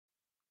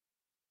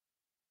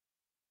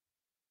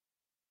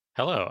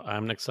Hello,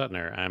 I'm Nick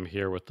Sutner. I'm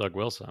here with Doug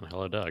Wilson.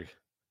 Hello, Doug.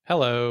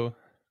 Hello.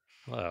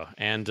 Hello,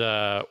 and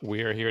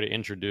we are here to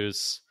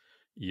introduce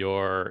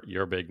your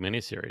big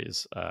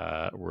miniseries.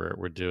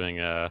 We're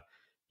doing a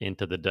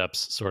into the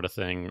depths sort of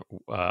thing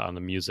on the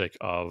music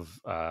of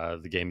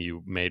the game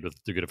you made with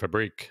the Good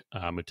Fabrique,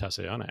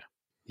 Mutazione.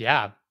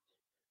 Yeah.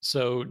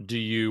 So, do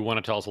you want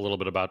to tell us a little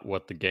bit about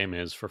what the game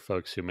is for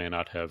folks who may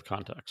not have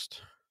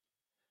context?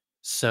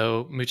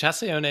 So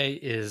Mutazione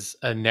is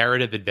a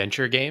narrative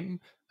adventure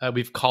game.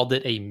 We've called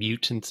it a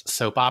mutant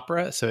soap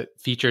opera. So it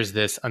features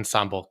this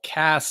ensemble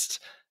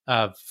cast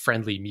of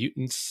friendly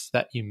mutants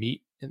that you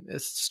meet in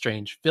this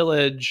strange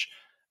village.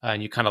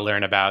 And you kind of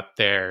learn about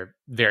their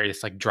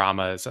various like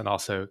dramas and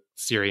also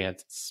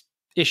serious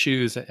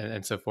issues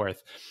and so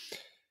forth.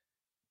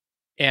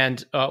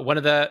 And one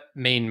of the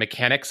main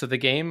mechanics of the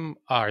game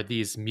are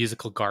these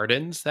musical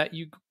gardens that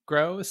you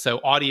grow. So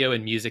audio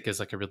and music is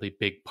like a really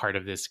big part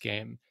of this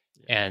game.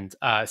 Yeah. And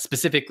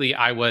specifically,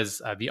 I was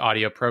the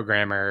audio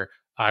programmer.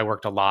 I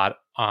worked a lot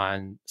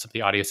on some of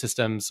the audio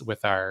systems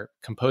with our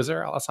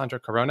composer, Alessandro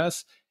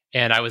Coronas.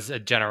 And I was a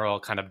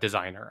general kind of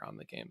designer on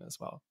the game as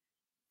well.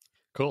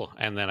 Cool.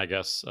 And then I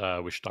guess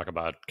we should talk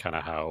about kind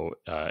of how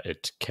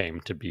it came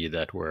to be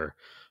that we're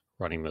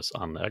running this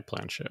on the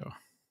Eggplant Show.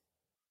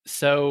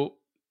 So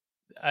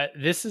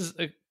this is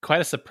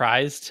quite a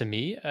surprise to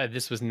me.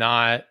 This was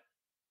not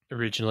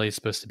originally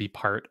supposed to be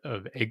part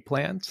of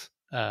Eggplant.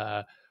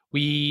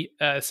 We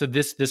so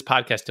this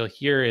podcast you'll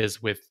hear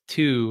is with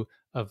two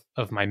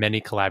of my many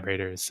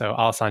collaborators. So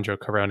Alessandro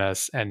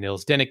Coronas and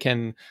Nils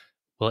Deneken.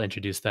 We'll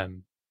introduce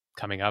them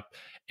coming up,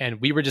 and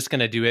we were just going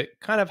to do it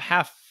kind of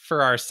half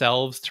for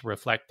ourselves to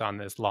reflect on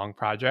this long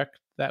project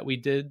that we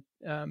did,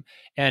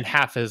 and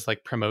half as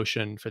like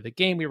promotion for the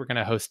game. We were going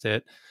to host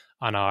it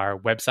on our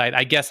website.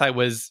 I guess I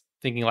was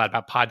thinking a lot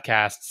about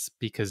podcasts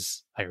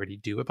because I already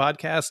do a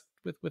podcast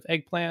with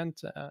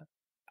Eggplant.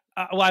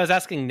 Well, I was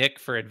asking Nick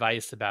for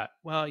advice about,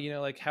 well,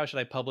 like how should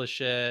I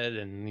publish it,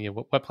 and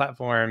what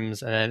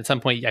platforms. And then at some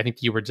point, I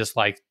think you were just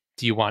like,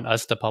 "Do you want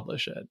us to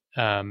publish it?"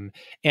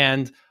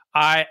 And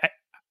I, I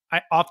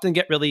I often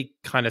get really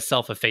kind of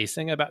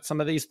self-effacing about some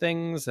of these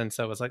things, and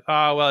so it was like,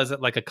 oh well, is it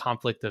like a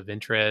conflict of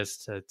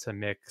interest to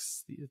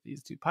mix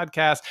these two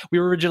podcasts? We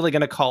were originally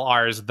going to call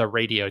ours the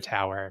Radio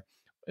Tower,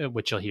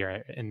 which you'll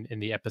hear in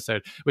the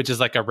episode, which is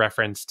like a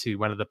reference to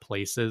one of the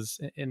places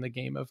in the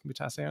game of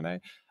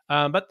Mutazione.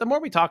 But the more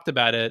we talked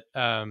about it,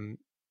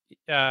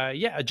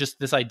 yeah, just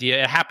this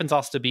idea. It happens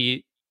also to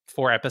be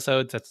 4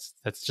 episodes.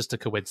 That's just a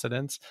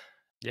coincidence.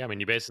 Yeah, I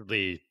mean, you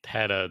basically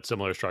had a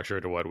similar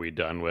structure to what we've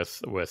done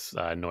with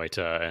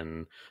Noita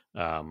and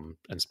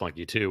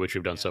Splunky 2, which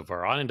we've done Yeah. so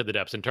far on Into the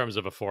Depths in terms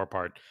of a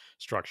 4-part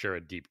structure, a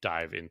deep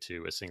dive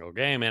into a single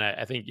game. And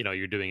I think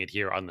you're doing it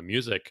here on the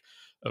music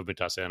of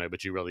Mutazione,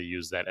 but you really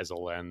use that as a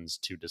lens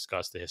to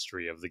discuss the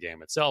history of the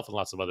game itself and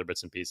lots of other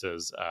bits and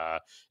pieces.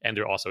 And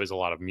there also is a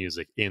lot of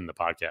music in the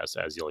podcast,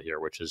 as you'll hear,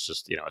 which is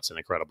just it's an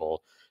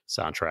incredible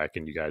soundtrack.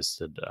 And you guys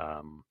did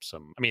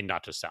some, I mean,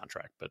 not just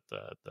soundtrack, but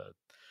the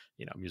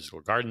musical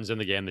gardens in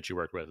the game that you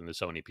worked with, and there's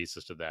so many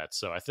pieces to that.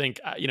 So I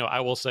think I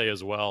will say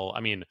as well, I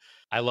mean,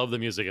 I love the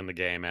music in the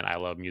game and I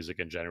love music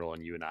in general,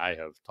 and you and I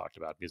have talked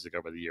about music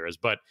over the years,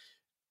 but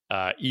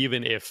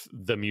even if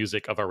the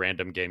music of a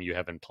random game you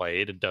haven't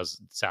played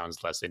does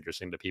sounds less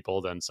interesting to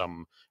people than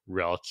some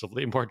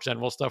relatively more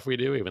general stuff we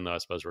do, even though I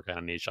suppose we're kind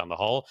of niche on the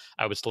whole,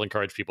 I would still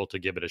encourage people to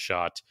give it a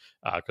shot,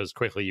 because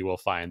quickly you will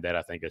find that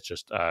I think it's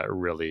just a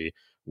really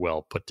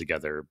well put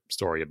together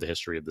story of the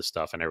history of this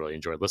stuff, and I really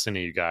enjoyed listening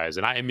to you guys,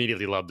 and I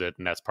immediately loved it,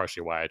 and that's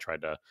partially why I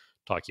tried to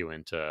talk you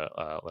into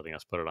letting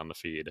us put it on the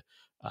feed.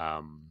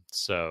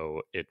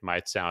 So it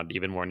might sound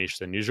even more niche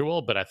than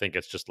usual, but I think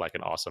it's just like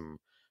an awesome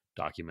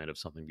document of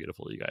something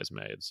beautiful you guys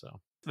made. So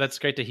That's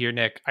great to hear,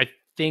 Nick. I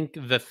think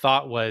the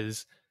thought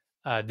was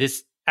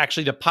this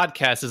actually, the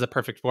podcast is a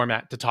perfect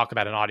format to talk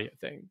about an audio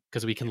thing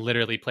because we can yeah,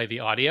 literally play the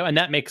audio. And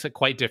that makes it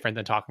quite different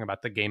than talking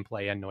about the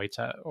gameplay in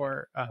Noita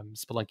or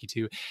Spelunky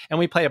 2. And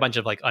we play a bunch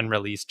of like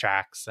unreleased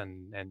tracks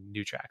and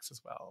new tracks as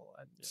well.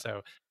 And yeah,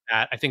 so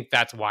I think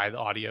that's why the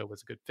audio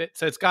was a good fit.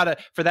 So it's got a,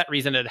 for that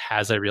reason, it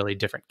has a really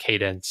different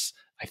cadence,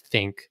 I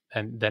think,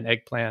 than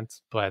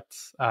Eggplant. But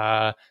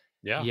yeah.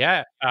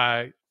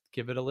 yeah,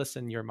 give it a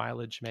listen. Your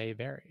mileage may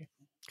vary.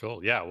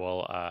 Cool. Yeah.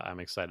 Well, I'm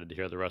excited to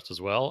hear the rest as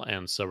well.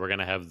 And so we're going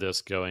to have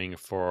this going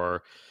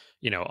for,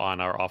 on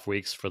our off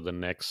weeks for the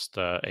next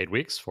 8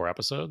 weeks, 4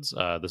 episodes.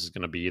 This is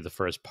going to be the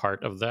first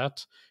part of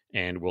that.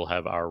 And we'll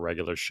have our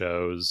regular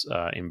shows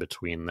in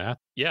between that.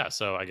 Yeah.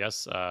 So I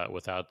guess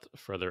without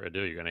further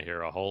ado, you're going to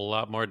hear a whole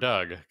lot more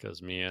Doug,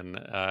 because me and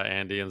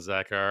Andy and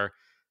Zach are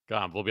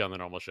gone. We'll be on the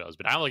normal shows.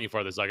 But I'm looking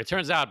for this, Doug. It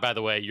turns out, by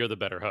the way, you're the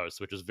better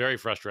host, which is very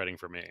frustrating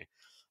for me.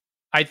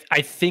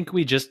 I think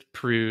we just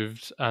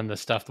proved on the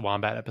Stuffed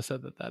Wombat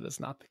episode that is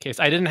not the case.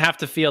 I didn't have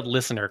to field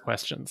listener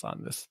questions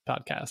on this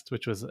podcast,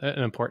 which was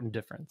an important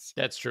difference.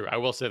 That's true. I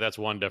will say that's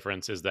one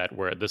difference is that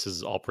this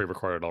is all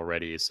pre-recorded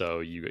already,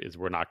 so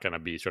we're not going to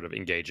be sort of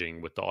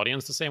engaging with the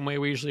audience the same way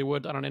we usually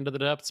would on Into the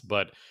Depths.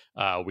 But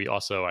we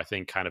also, I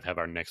think, kind of have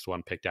our next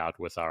one picked out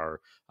with our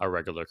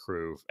regular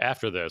crew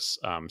after this,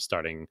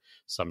 starting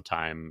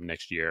sometime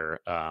next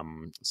year.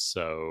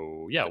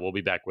 So yeah, we'll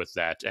be back with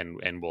that,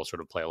 and we'll sort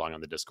of play along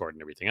on the Discord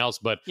and everything else.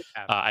 But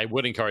I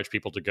would encourage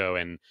people to go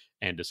and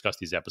discuss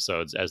these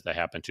episodes as they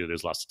happen to.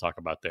 There's lots to talk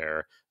about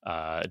there.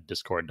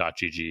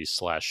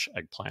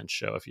 Discord.gg/eggplant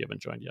show if you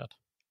haven't joined yet.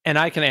 And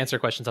I can answer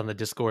questions on the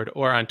Discord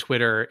or on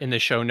Twitter. In the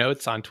show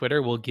notes on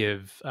Twitter, we'll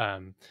give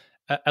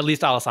at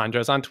least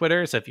Alessandro's on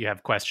Twitter. So if you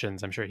have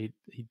questions, I'm sure he'd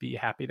be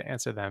happy to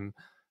answer them.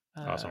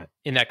 Awesome.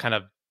 In that kind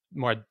of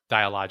more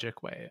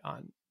dialogic way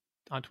on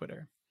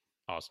Twitter.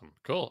 Awesome.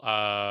 Cool.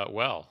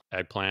 Well,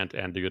 Eggplant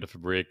and Duo de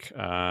Fabrique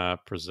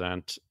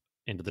present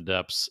Into the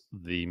Depths,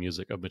 the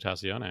music of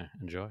Mutazione.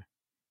 Enjoy.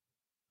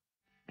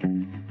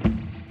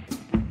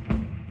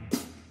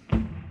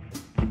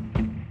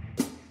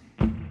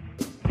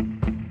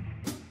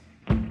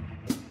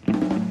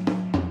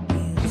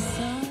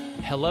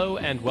 Hello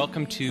and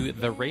welcome to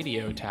The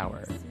Radio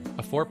Tower,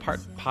 a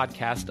 4-part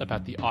podcast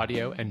about the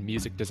audio and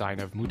music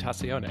design of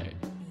Mutazione,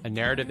 a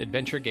narrative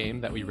adventure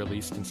game that we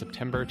released in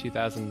September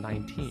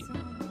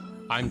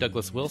 2019. I'm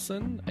Douglas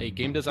Wilson, a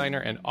game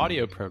designer and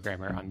audio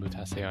programmer on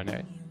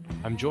Mutazione.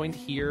 I'm joined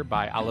here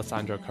by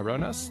Alessandro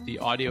Coronas, the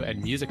audio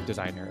and music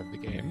designer of the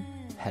game.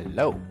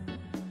 Hello.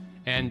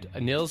 And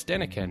Nils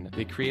Deneken,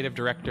 the creative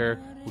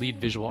director, lead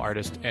visual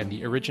artist, and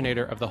the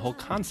originator of the whole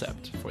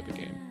concept for the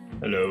game.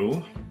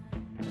 Hello.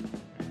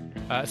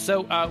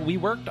 So we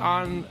worked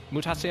on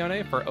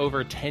Mutazione for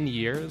over 10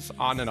 years,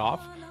 on and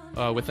off,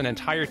 with an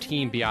entire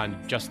team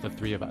beyond just the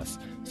 3 of us.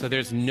 So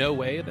there's no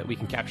way that we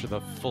can capture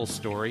the full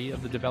story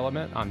of the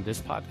development on this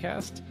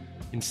podcast.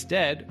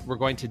 Instead, we're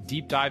going to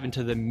deep dive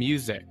into the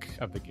music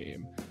of the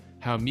game,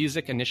 how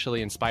music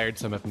initially inspired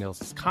some of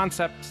Nils'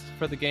 concepts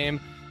for the game,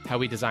 how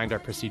we designed our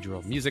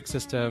procedural music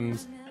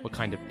systems, what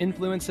kind of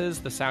influences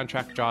the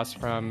soundtrack draws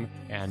from,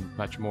 and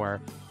much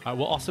more.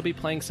 We'll also be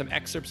playing some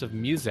excerpts of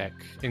music,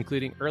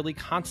 including early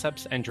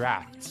concepts and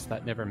drafts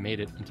that never made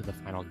it into the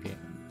final game.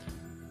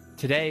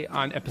 Today,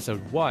 on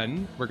episode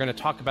 1, we're going to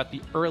talk about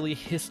the early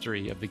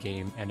history of the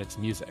game and its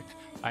music,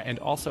 and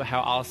also how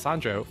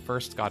Alessandro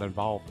first got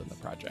involved in the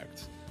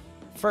project.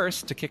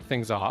 First, to kick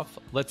things off,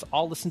 let's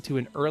all listen to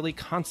an early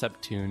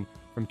concept tune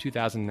from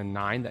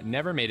 2009 that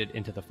never made it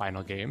into the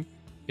final game.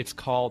 It's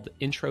called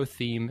Intro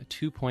Theme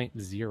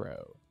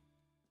 2.0.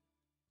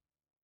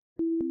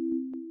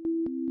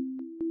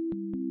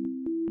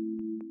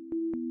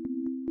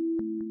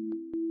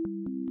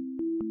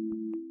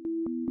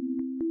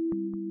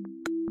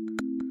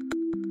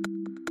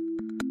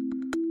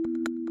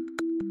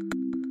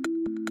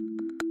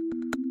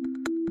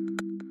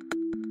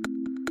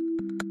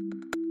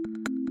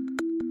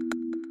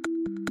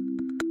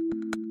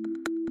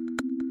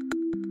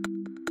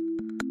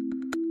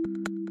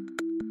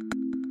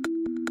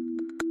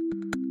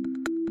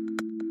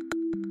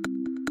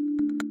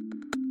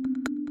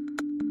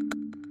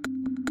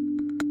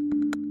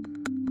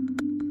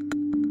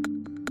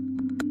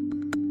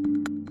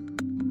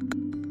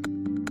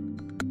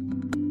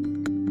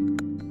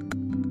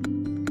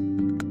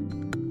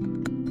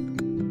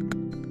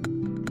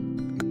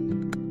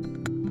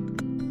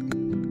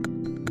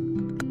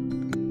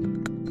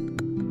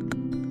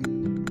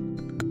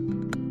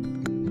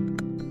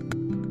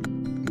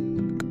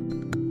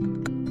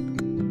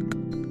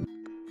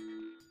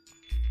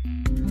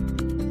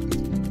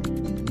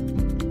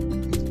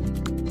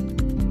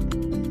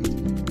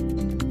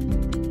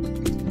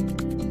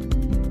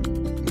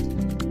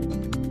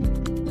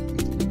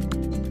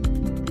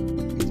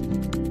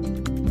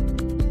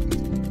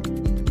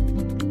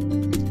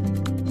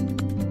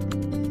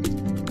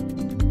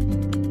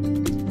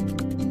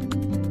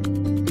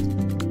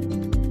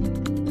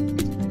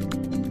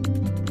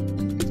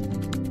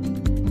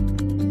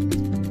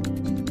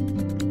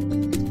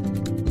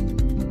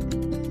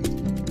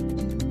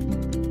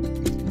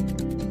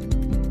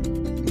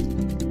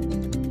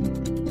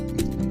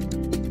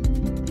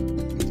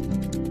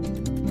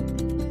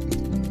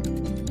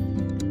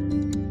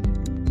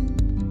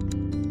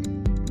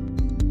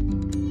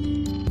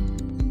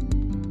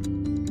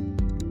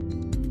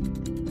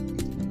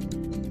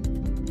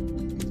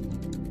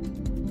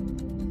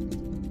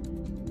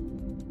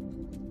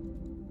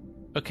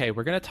 Okay,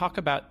 we're going to talk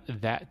about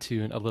that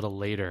tune a little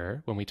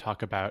later when we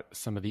talk about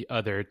some of the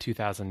other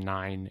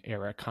 2009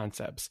 era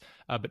concepts.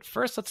 But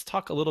first, let's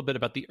talk a little bit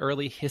about the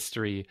early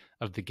history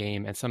of the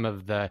game and some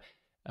of the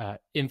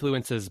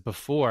influences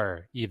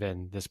before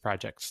even this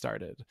project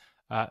started.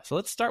 So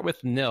let's start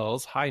with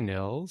Nils. Hi,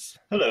 Nils.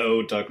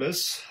 Hello,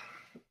 Douglas.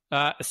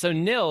 So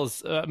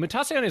Nils,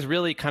 Mutazione is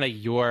really kind of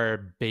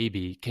your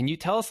baby. Can you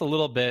tell us a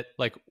little bit,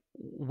 like,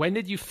 when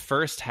did you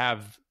first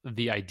have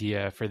the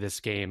idea for this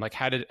game? Like,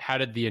 how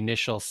did the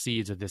initial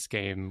seeds of this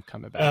game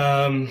come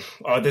about?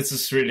 This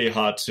is really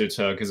hard to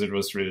tell because it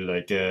was really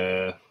like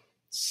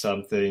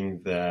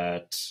something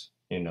that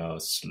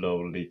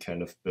slowly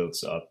kind of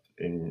builds up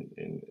in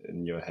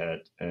your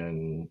head,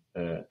 and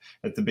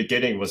at the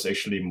beginning was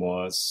actually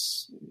more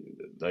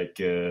like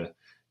a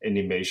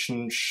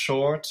animation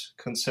short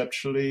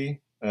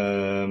conceptually.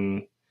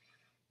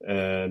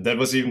 That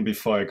was even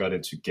before I got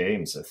into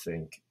games, I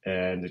think.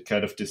 And it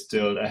kind of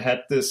distilled. I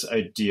had this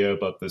idea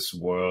about this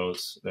world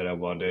that I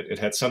wanted. It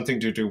had something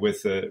to do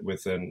with a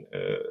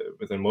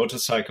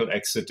motorcycle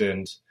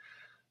accident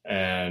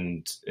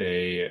and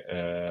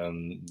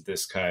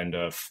this kind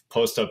of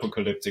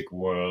post-apocalyptic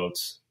world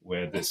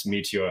where this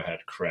meteor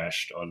had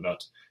crashed or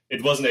not.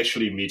 It wasn't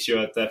actually a meteor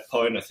at that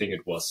point. I think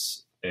it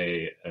was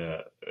a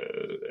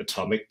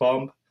atomic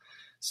bomb.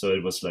 So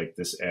it was like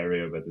this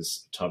area where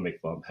this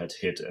atomic bomb had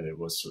hit, and it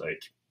was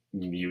like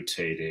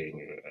mutating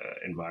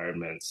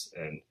environments,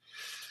 and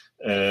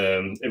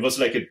it was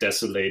like a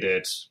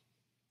desolated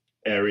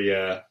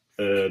area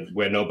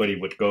where nobody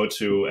would go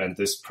to, and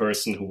this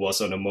person who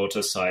was on a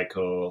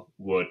motorcycle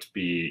would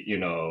be,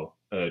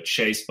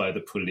 chased by the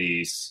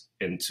police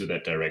into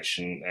that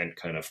direction and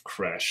kind of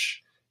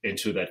crash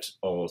into that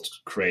old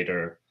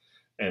crater,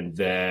 and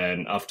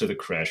then after the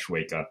crash,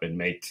 wake up and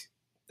make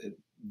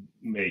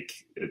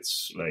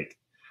its like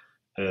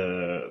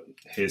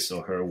his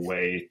or her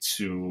way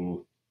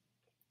to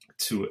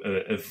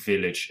a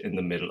village in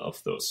the middle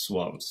of those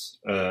swamps,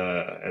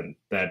 and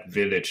that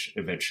village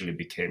eventually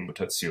became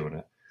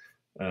Mutazione.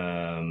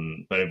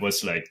 But it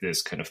was like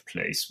this kind of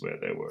place where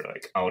there were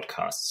like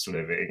outcasts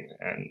living,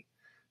 and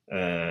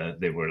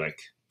they were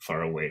like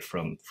far away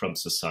from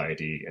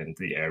society, and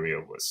the area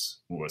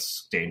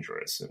was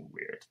dangerous and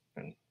weird,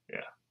 and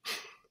yeah.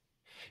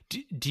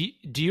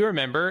 Do you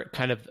remember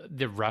kind of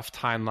the rough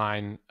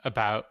timeline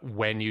about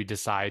when you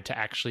decide to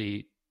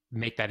actually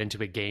make that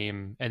into a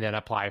game and then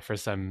apply for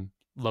some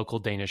local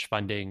Danish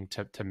funding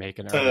to make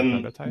an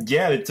early prototype?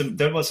 Yeah,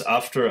 that was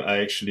after I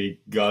actually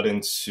got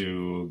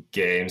into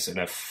games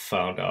and I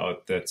found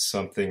out that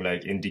something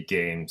like indie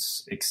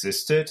games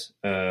existed.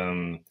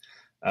 I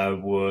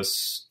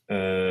was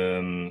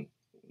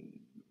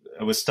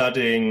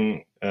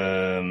studying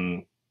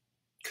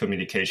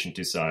communication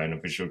design or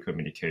visual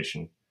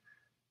communication.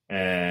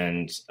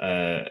 And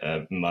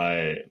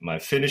my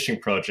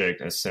finishing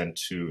project I sent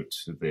to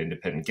the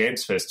Independent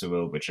Games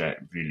Festival, which I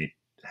really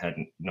had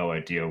no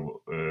idea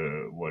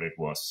what it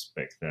was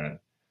back then.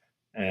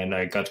 And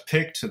I got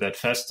picked to that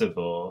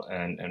festival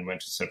and went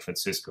to San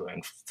Francisco.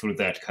 And through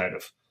that, kind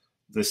of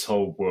this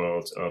whole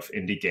world of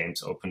indie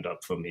games opened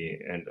up for me.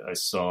 And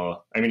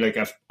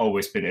I've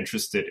always been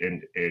interested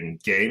in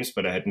games,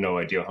 but I had no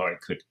idea how I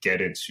could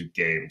get into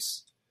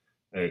games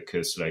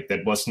because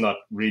that was not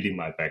really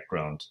my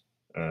background.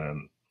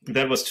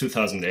 That was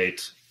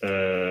 2008.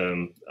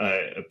 I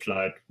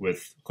applied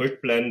with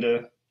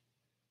Rückblende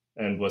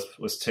and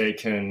was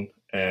taken,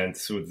 and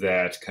through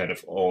that kind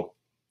of a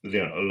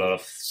lot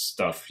of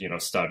stuff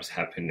started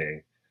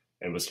happening,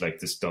 and it was like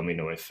this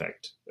domino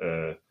effect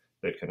that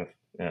kind of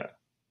yeah.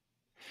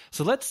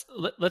 So let's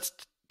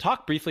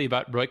talk briefly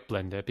about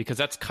Rückblende, because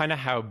that's kind of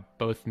how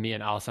both me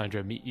and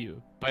Alessandro meet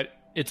you, but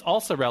it's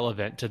also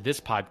relevant to this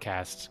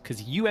podcast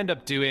because you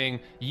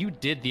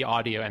did the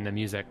audio and the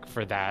music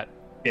for that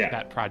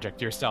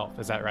project yourself.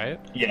 Is that right?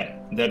 Yeah,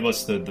 that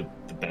was the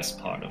best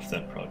part of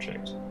that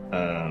project.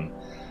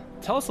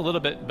 Tell us a little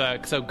bit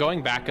about, so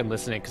going back and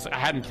listening, because I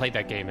hadn't played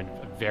that game in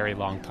a very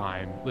long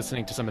time,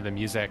 listening to some of the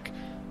music.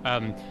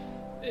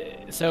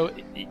 So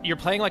you're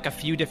playing like a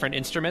few different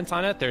instruments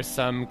on it. There's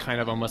some kind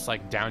of almost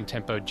like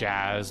down-tempo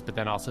jazz, but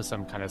then also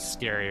some kind of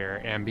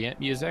scarier ambient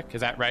music.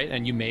 Is that right?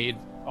 And you made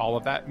all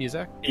of that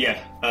music?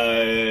 Yeah,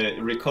 I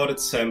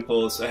recorded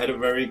samples. I had a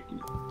very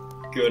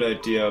good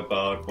idea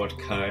about what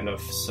kind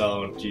of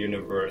sound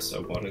universe I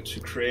wanted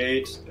to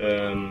create.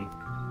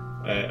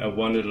 I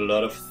wanted a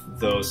lot of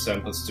those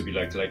samples to be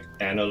like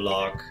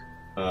analog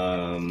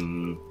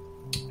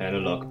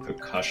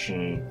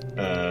percussion,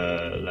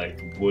 like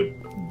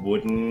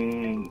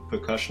wooden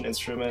percussion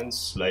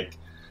instruments, like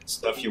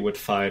stuff you would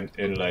find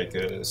in like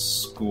a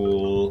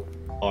school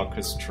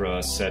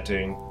orchestra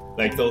setting,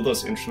 like all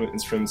those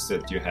instruments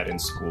that you had in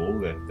school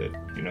that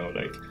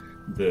like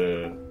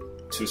the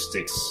two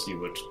sticks you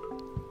would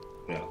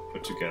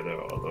put together,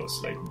 all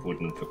those like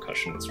wooden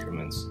percussion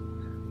instruments.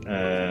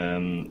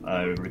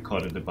 I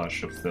recorded a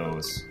bunch of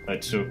those. I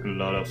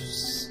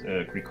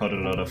recorded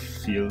a lot of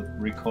field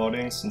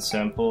recordings and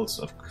samples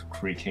of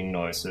creaking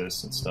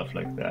noises and stuff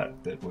like that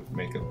would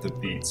make up the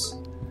beats.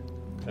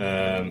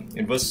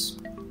 It was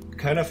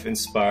kind of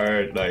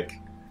inspired, like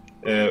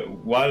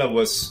while I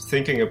was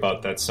thinking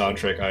about that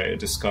soundtrack, I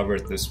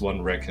discovered this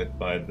one record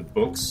by The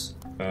Books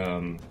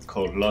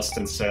called Lost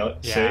and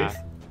Safe.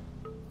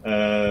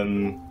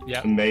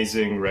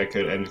 Amazing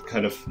record, and it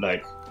kind of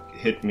like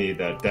hit me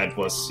that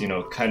was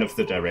kind of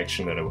the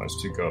direction that I wanted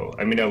to go.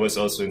 I mean, I was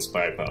also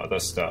inspired by other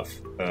stuff,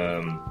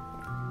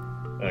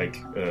 like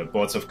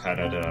Boards of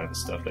Canada and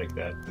stuff like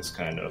that. This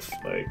kind of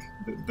like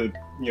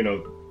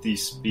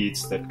these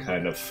beats that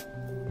kind of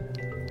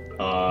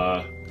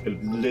are a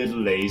little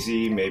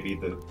lazy. Maybe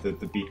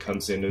the beat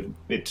comes in a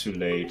bit too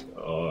late,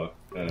 or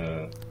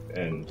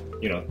and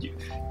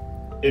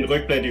in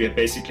Rückblende you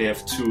basically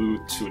have two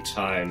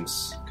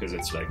times, because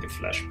it's like a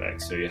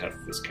flashback. So you have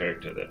this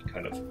character that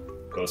kind of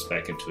goes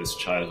back into his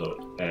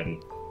childhood,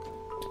 and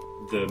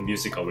the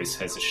music always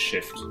has a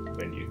shift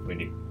when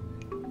you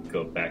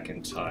go back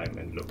in time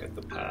and look at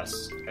the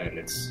past, and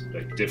it's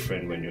like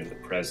different when you're in the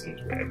present,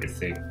 where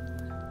everything,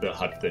 the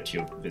hut that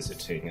you're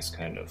visiting, is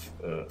kind of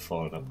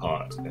fallen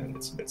apart, and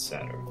it's a bit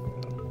sadder.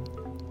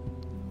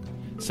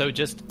 So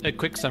just a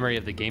quick summary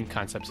of the game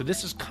concept. So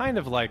this is kind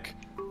of like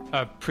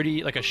a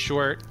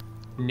short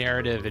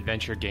narrative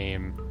adventure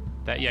game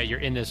that, you're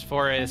in this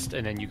forest,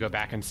 and then you go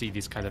back and see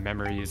these kind of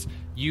memories.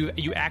 You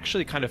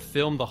actually kind of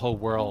film the whole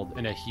world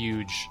in a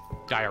huge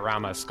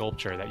diorama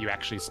sculpture that you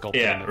actually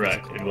sculpted. Yeah,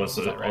 right. It was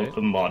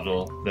a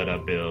model that I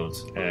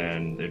built,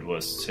 and it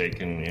was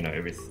taken,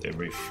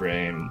 every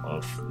frame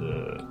of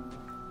the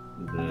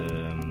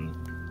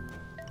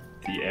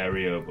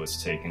area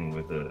was taken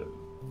with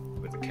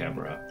a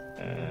camera,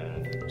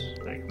 and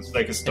it's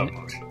like a stop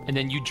motion. And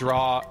then you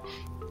draw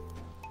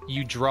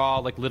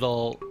like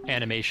little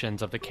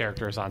animations of the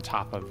characters on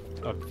top of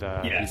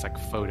these like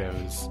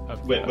photos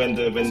of when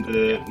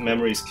the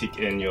memories kick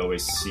in, you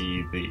always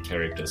see the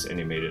characters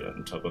animated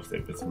on top of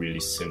it with really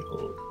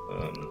simple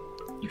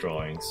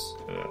drawings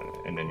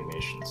and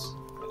animations.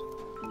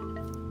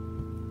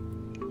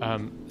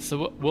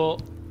 So we'll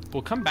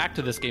come back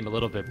to this game a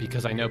little bit,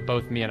 because I know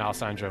both me and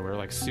Alessandro were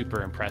like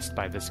super impressed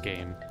by this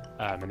game,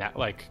 and that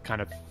like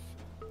kind of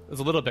was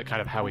a little bit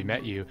kind of how we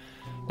met you.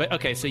 But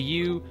okay, so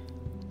you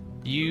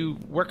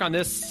work on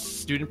this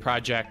student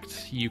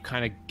project, you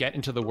kind of get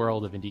into the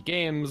world of indie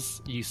games,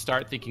 you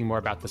start thinking more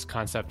about this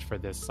concept for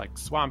this like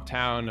swamp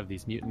town of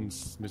these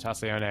mutants,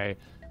 Mutazione.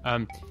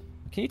 Can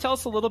you tell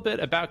us a little bit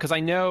about, because I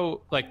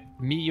know like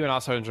me, you, and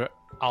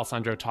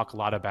Alessandro talk a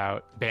lot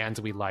about bands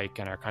we like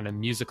and our kind of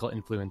musical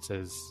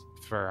influences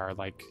for our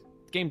like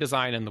game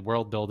design and the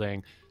world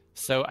building.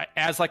 So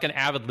as like an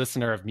avid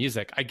listener of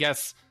music, I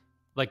guess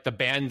like the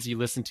bands you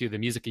listen to, the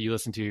music you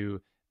listen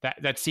to,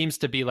 that seems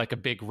to be like a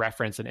big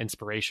reference and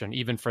inspiration,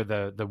 even for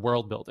the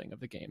world building of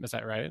the game. Is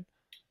that right?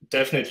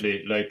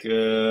 Definitely. Like,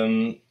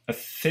 I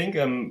think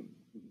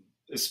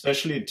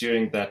especially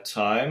during that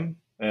time,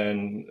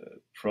 and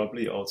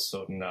probably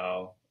also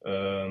now,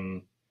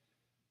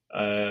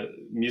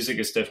 music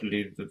is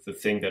definitely the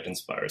thing that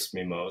inspires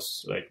me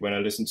most. Like when I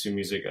listen to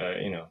music,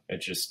 I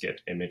just get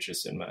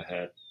images in my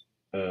head,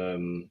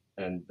 and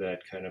that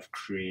kind of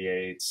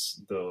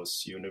creates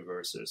those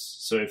universes.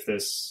 So if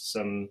there's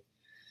some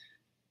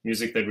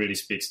music that really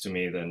speaks to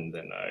me, then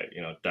I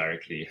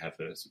directly have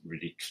a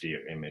really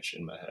clear image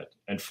in my head.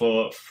 And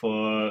for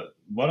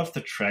one of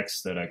the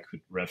tracks that I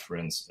could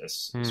reference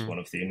as one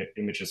of the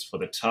images for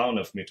the town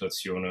of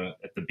Mutazione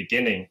at the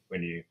beginning,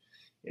 when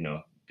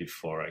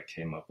before I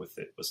came up with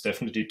it, was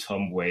definitely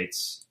Tom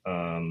Waits'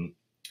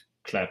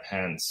 Clap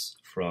Hands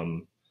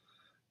from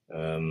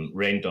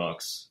Rain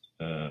Dogs,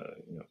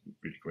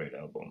 really great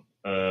album.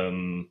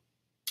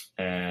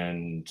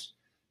 And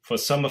for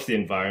some of the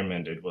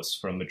environment, it was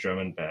from a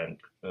German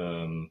band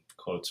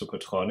called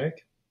Zuckertronic.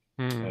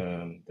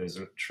 There's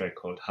a track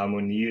called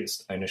Harmonie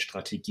ist eine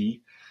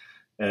Strategie.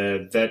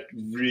 That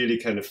really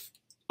kind of,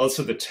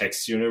 also the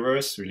text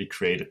universe really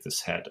created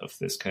this head of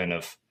this kind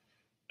of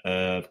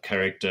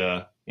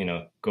character,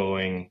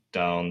 going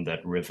down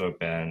that river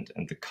band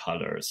and the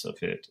colors of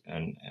it.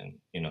 And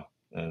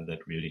that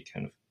really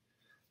kind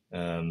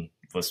of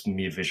was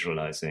me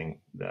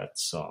visualizing that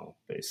song,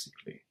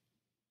 basically.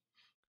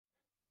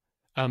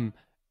 Can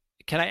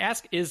I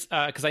ask, is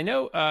because I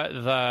know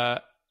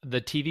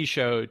the TV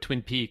show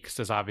Twin Peaks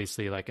is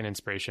obviously like an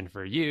inspiration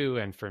for you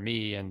and for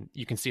me, and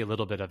you can see a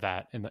little bit of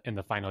that in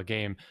the final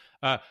game.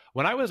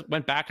 When I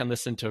went back and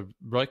listened to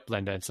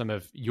Rückblende and some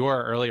of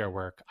your earlier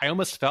work, I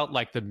almost felt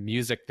like the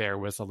music there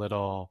was a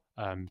little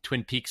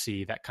Twin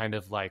Peaksy, that kind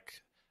of like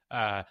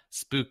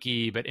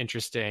spooky but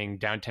interesting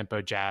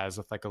down-tempo jazz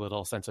with like a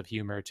little sense of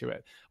humor to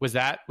it. Was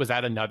that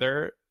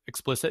another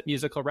explicit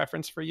musical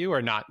reference for you,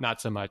 or not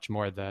so much,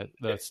 more the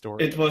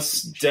story? It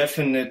was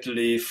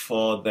definitely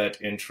for that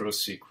intro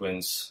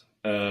sequence.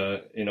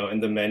 In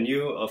the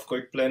menu of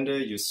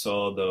Rückblende, you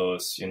saw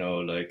those,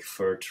 like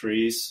fir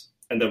trees,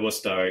 and that was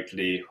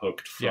directly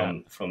hooked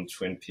from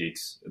Twin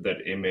Peaks,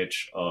 that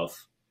image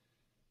of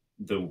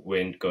the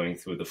wind going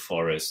through the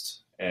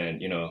forest,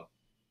 and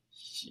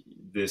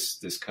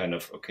this kind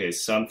of, okay,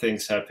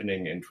 something's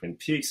happening in Twin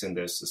Peaks, and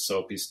there's the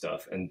soapy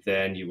stuff, and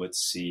then you would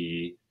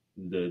see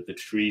the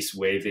trees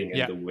waving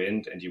in the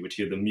wind, and you would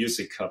hear the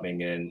music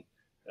coming in,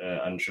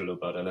 Angelo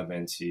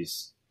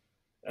Badalamenti's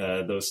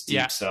those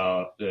deep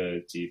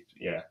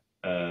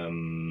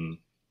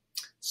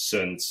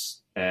synths,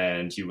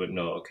 and you would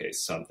know, okay,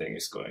 something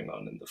is going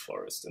on in the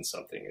forest, and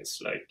something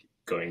is like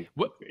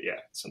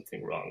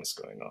something wrong is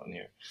going on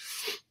here.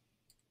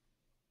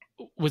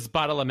 Was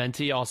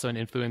Badalamenti also an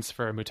influence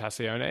for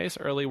Mutacione's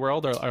early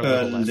world, or a A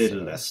little less?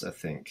 little less, I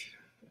think.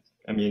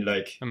 I mean,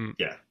 like,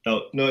 yeah,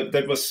 no,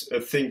 that was, I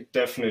think,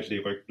 definitely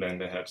Rick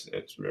Blender had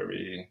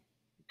very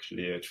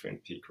clear Twin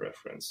Peak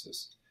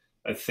references.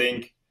 I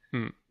think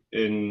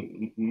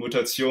in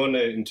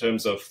Mutazione, in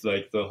terms of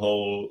like the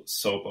whole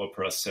soap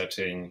opera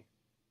setting,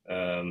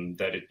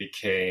 that it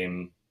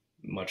became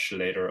much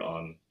later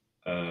on,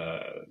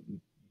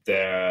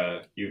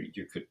 there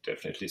you could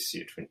definitely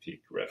see a Twin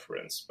Peak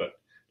reference, but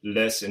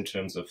less in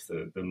terms of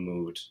the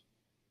mood.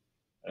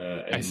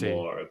 And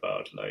more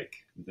about like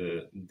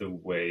the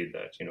way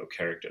that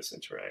characters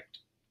interact.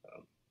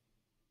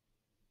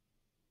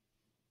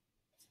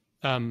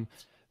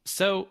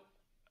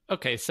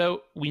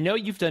 So we know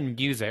you've done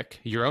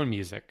music, your own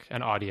music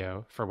and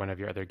audio for one of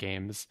your other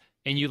games,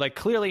 and you like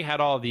clearly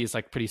had all of these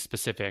like pretty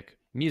specific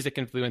music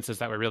influences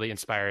that were really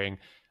inspiring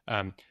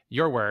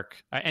your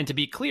work. And to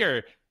be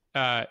clear,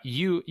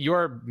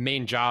 your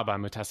main job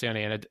on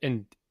Mutazione,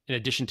 in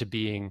addition to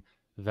being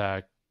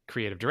the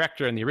creative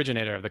director and the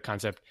originator of the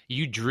concept,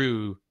 you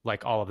drew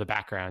like all of the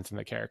backgrounds and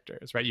the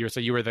characters, right? You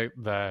were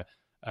the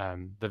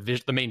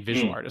main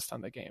visual artist on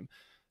the game.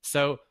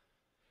 So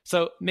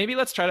maybe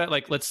let's try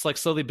to let's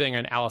slowly bring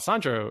in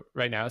Alessandro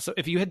right now. So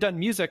if you had done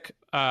music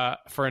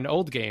for an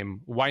old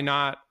game, why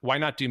not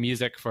do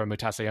music for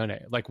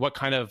Mutazione? Like what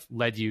kind of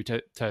led you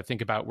to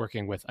think about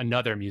working with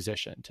another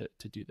musician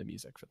to do the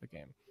music for the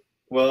game?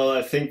 Well,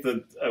 I think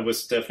that I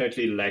was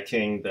definitely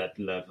lacking that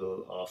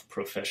level of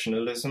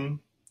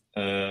professionalism.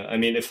 I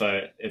mean, if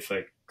I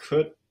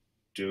could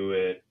do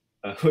it,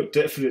 I would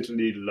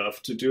definitely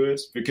love to do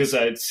it, because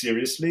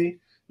seriously,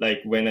 like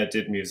when I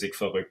did music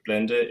for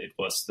Rückblende, it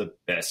was the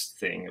best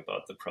thing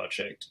about the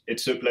project. It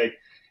took like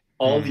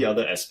all the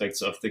other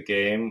aspects of the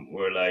game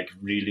were like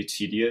really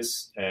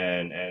tedious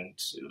and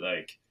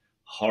like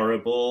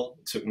horrible.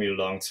 It took me a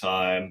long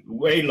time,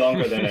 way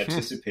longer than I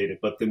anticipated,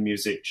 but the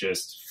music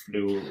just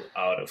flew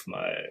out of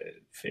my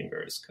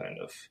fingers, kind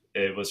of.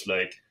 It was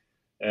like,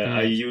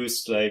 I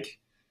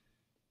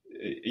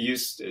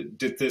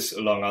did this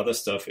along other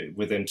stuff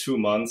within 2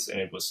 months,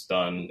 and it was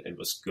done. It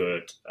was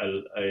good.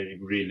 I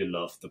really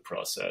loved the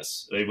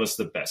process. It was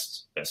the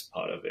best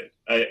part of it.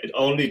 I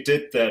only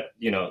did that,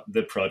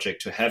 the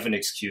project, to have an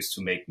excuse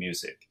to make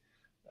music.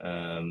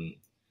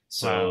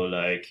 So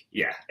like,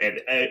 yeah,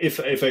 and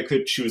if I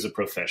could choose a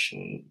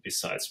profession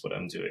besides what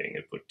I'm doing,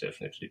 it would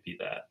definitely be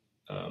that.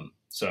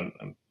 So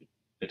I'm a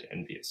bit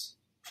envious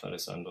of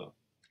Alessandro.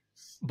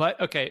 But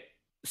okay.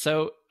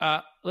 So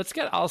let's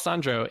get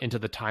Alessandro into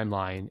the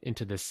timeline,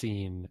 into the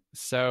scene.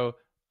 So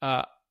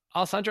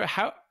Alessandro,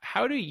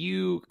 how do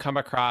you come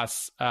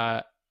across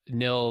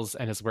Nils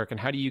and his work, and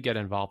how do you get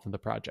involved in the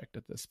project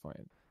at this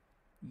point?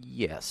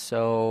 Yeah,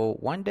 so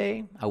one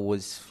day I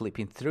was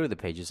flipping through the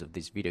pages of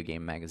this video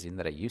game magazine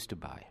that I used to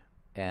buy,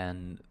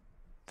 and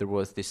there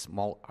was this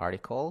small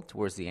article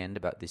towards the end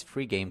about this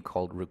free game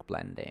called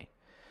Rückblende.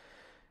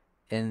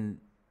 And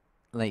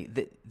like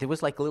there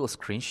was like a little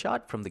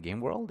screenshot from the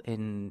game world,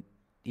 and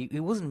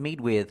it wasn't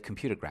made with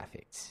computer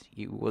graphics.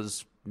 It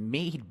was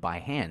made by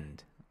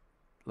hand.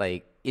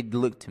 Like, it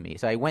looked to me.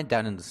 So I went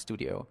down in the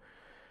studio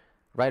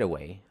right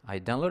away. I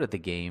downloaded the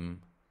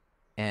game,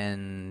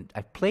 and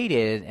I played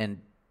it,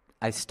 and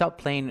I stopped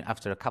playing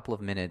after a couple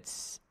of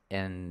minutes,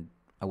 and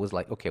I was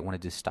like, okay, I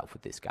want to do stuff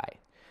with this guy.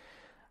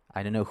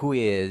 I don't know who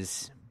he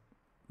is,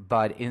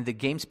 but in the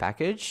games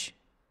package,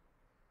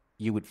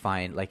 you would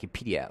find like a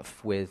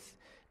PDF with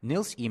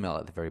Nils' email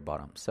at the very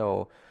bottom.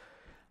 So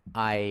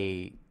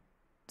I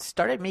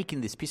started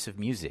making this piece of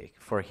music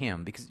for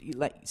him, because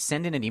like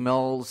sending an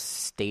email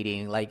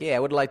stating like, yeah, I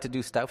would like to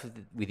do stuff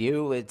with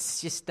you,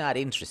 it's just not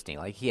interesting.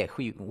 Like, yeah,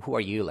 who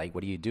are you? Like,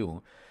 what do you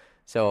do?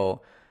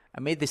 So I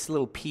made this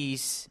little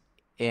piece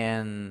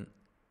in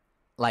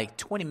like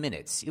 20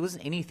 minutes. It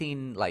wasn't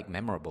anything like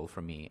memorable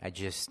for me. I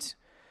just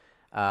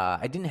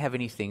I didn't have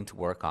anything to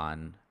work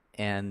on,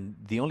 and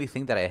the only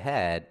thing that I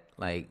had,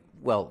 like,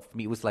 well, for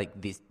me, it was like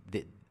this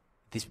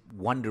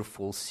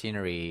wonderful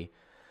scenery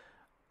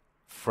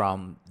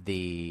from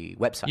the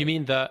website. You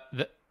mean the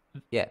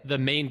yeah, the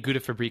main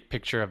Gudefabrik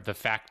picture of the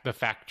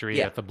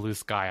factory with the blue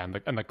sky on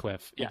the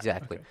cliff? Yeah,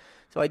 exactly. Okay.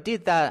 So I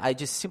did that. I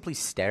just simply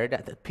stared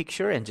at the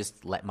picture and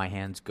just let my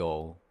hands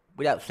go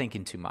without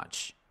thinking too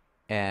much,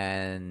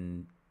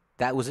 and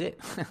that was it.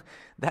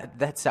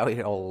 That's how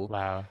it all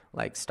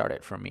like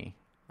started for me.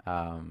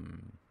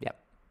 Yeah.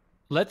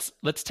 Let's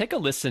take a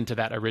listen to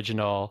that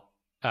original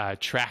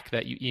track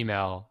that you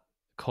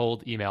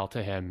cold email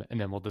to him,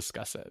 and then we'll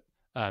discuss it.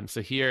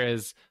 So here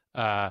is,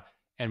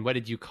 and what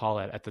did you call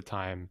it at the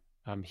time?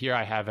 Here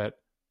I have it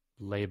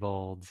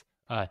labeled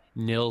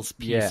Nils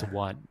Piece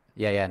 1.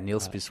 Yeah,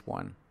 Nils Piece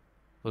 1.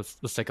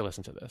 Let's take a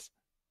listen to this.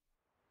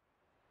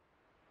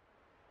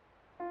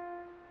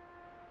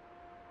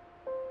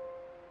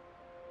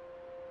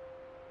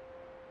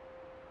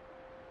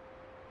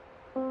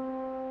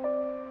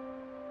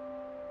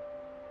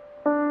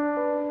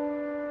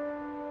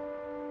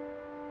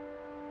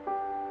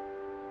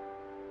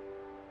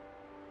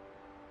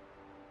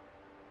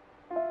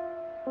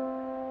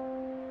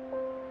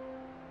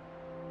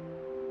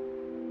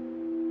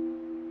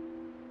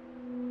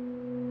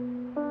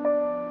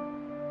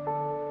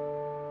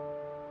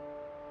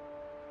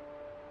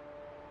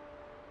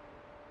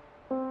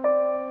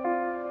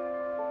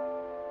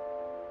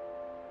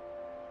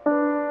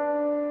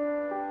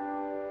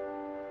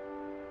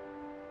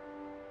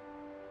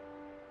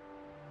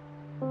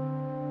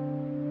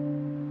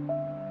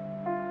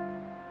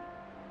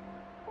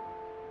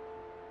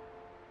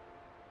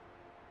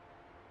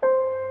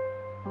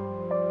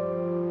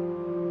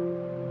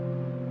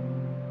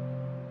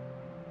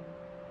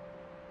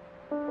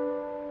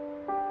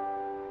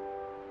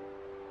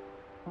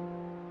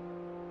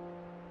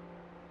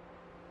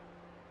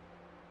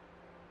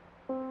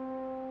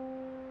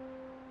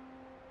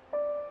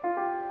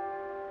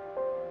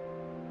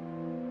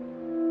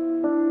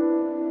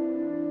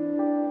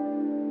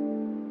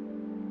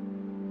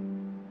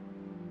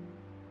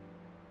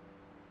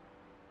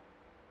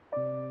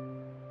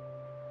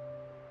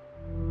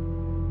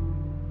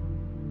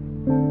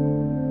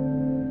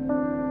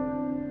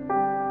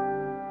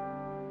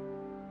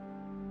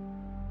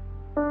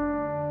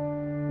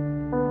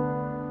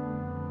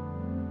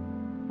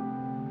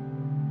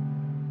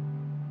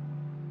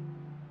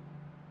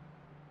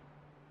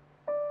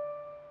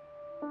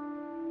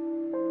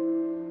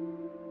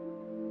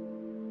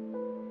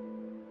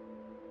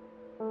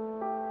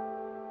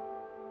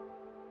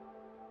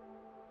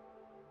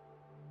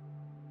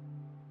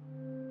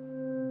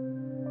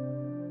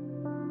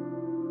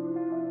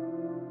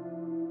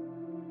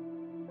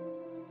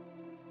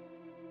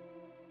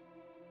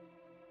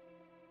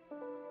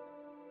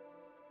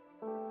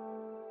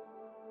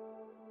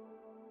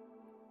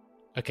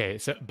 Okay,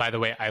 so by the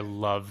way, I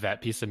love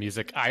that piece of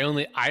music. I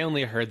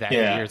only heard that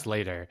Yeah. years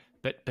later.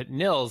 But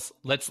Nils,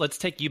 let's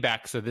take you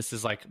back. So this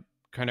is like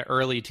kind of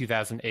early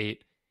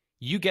 2008.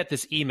 You get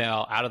this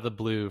email out of the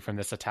blue from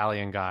this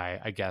Italian guy,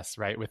 I guess,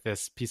 right, with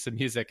this piece of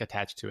music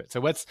attached to it.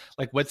 So what's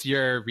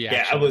your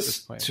reaction Yeah, at this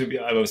point?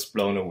 I was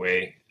blown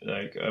away.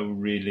 Like, I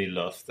really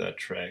loved that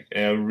track.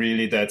 And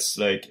really, that's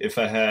like, if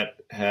I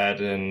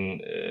had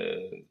an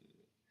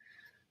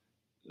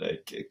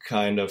like a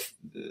kind of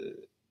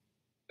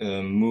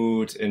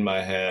mood in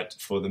my head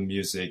for the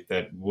music,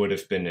 that would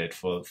have been it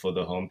for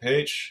the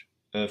homepage,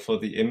 for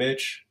the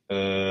image.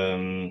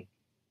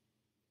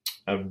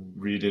 I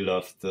really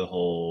loved the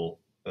whole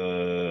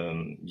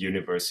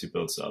universe he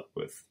builds up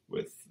with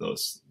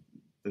this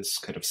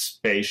kind of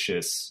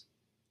spaciousness,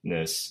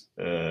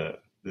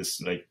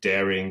 this like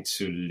daring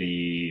to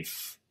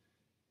leave,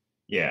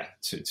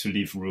 to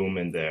leave room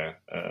in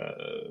there.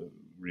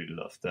 Really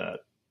loved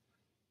that.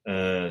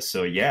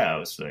 So yeah, I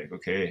was like,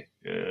 okay,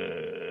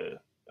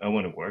 I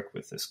want to work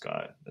with this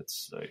guy.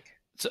 That's like,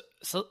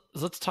 so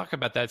let's talk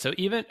about that. So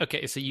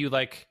so you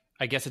like,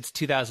 I guess it's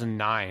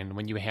 2009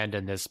 when you hand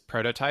in this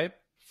prototype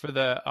for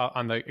the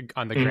on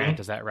the grant,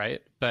 is that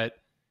right? But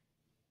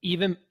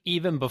even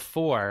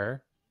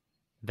before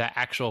the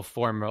actual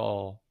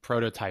formal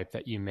prototype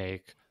that you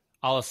make,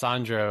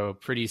 Alessandro,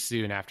 pretty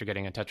soon after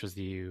getting in touch with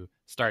you,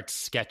 starts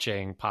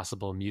sketching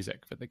possible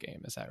music for the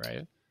game. Is that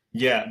right?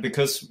 Yeah,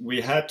 because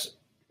we had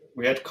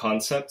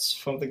concepts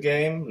from the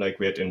game, like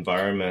we had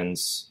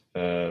environments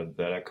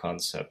that I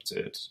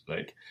concepted,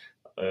 like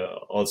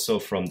also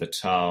from the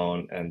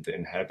town and the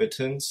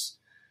inhabitants.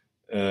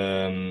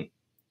 The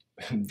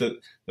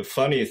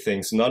funny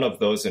things, none of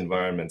those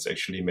environments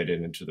actually made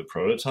it into the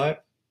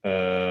prototype,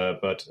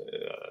 but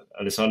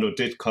Alessandro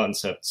did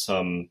concept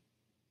some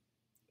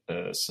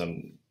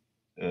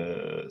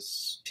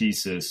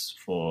pieces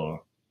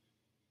for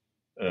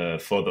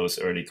those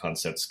early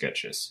concept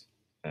sketches,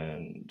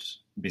 and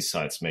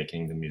besides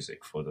making the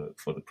music for the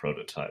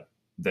prototype,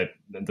 that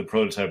the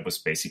prototype was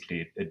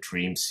basically a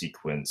dream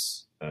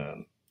sequence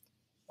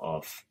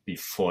of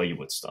before you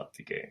would start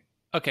the game.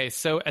 Okay,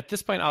 so at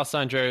this point,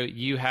 Alessandro,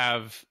 you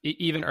have,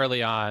 even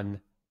early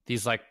on,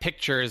 these like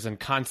pictures and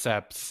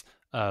concepts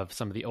of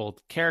some of the old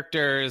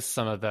characters,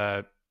 some of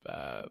the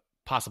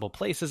possible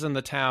places in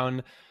the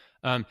town.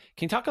 Can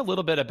you talk a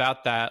little bit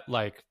about that,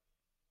 like,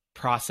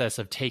 process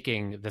of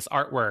taking this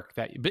artwork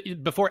that,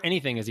 before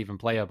anything is even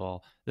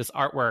playable, this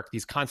artwork,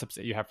 these concepts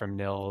that you have from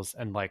Nils,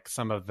 and like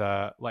some of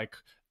the like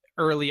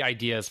early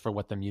ideas for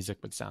what the music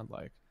would sound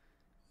like?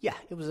 Yeah,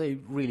 it was a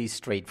really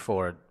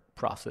straightforward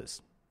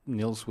process.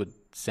 Nils would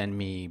send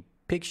me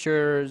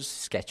pictures,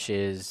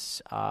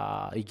 sketches.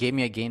 He gave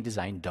me a game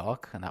design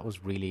doc, and that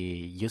was really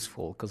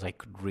useful because I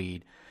could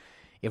read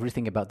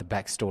everything about the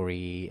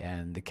backstory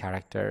and the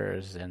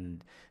characters,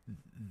 and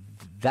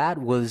that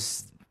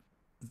was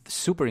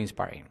super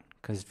inspiring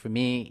because for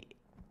me,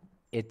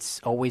 it's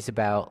always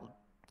about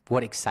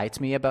what excites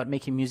me about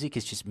making music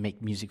is just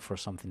make music for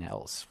something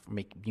else,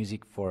 make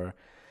music for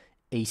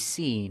a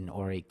scene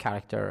or a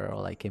character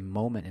or like a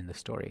moment in the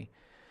story.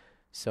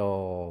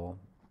 So,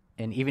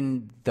 and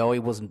even though it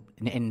wasn't,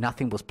 and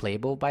nothing was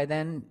playable by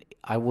then,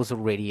 I was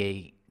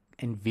already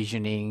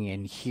envisioning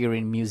and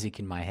hearing music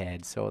in my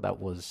head. So that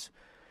was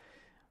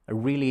a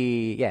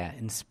really,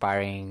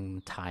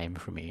 inspiring time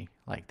for me,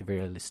 like the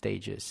very early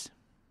stages.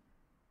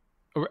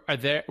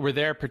 Were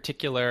there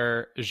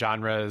particular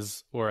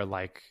genres or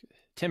like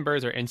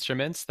timbres or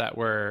instruments that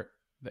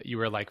you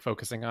were like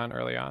focusing on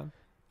early on?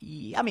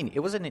 Yeah, I mean, it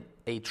was in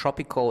a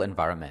tropical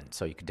environment,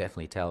 so you could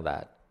definitely tell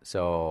that.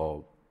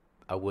 So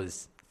I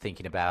was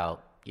thinking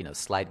about,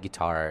 slide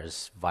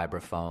guitars,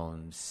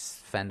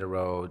 vibraphones, Fender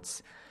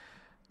Rhodes,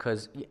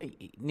 because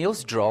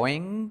Nils'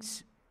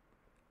 drawings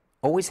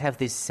always have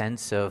this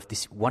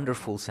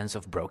wonderful sense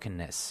of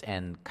brokenness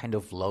and kind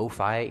of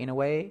lo-fi in a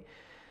way,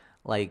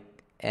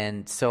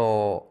 and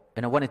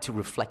I wanted to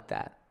reflect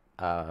that,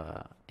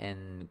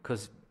 and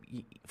because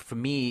for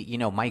me,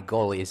 my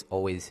goal is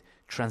always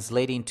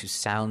translating to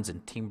sounds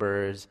and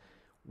timbres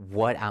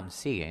what I'm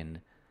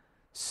seeing,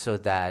 so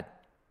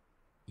that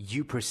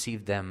you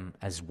perceive them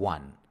as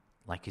one,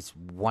 like it's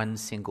one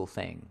single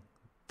thing.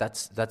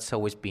 That's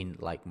always been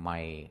like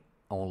my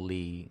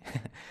only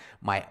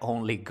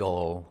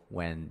goal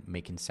when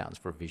making sounds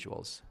for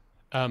visuals.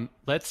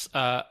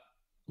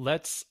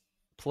 Let's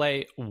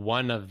play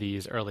one of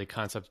these early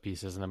concept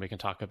pieces, and then we can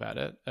talk about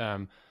it.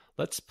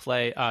 Let's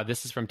play.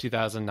 This is from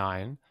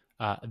 2009.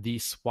 The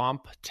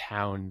Swamp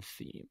Town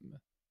theme.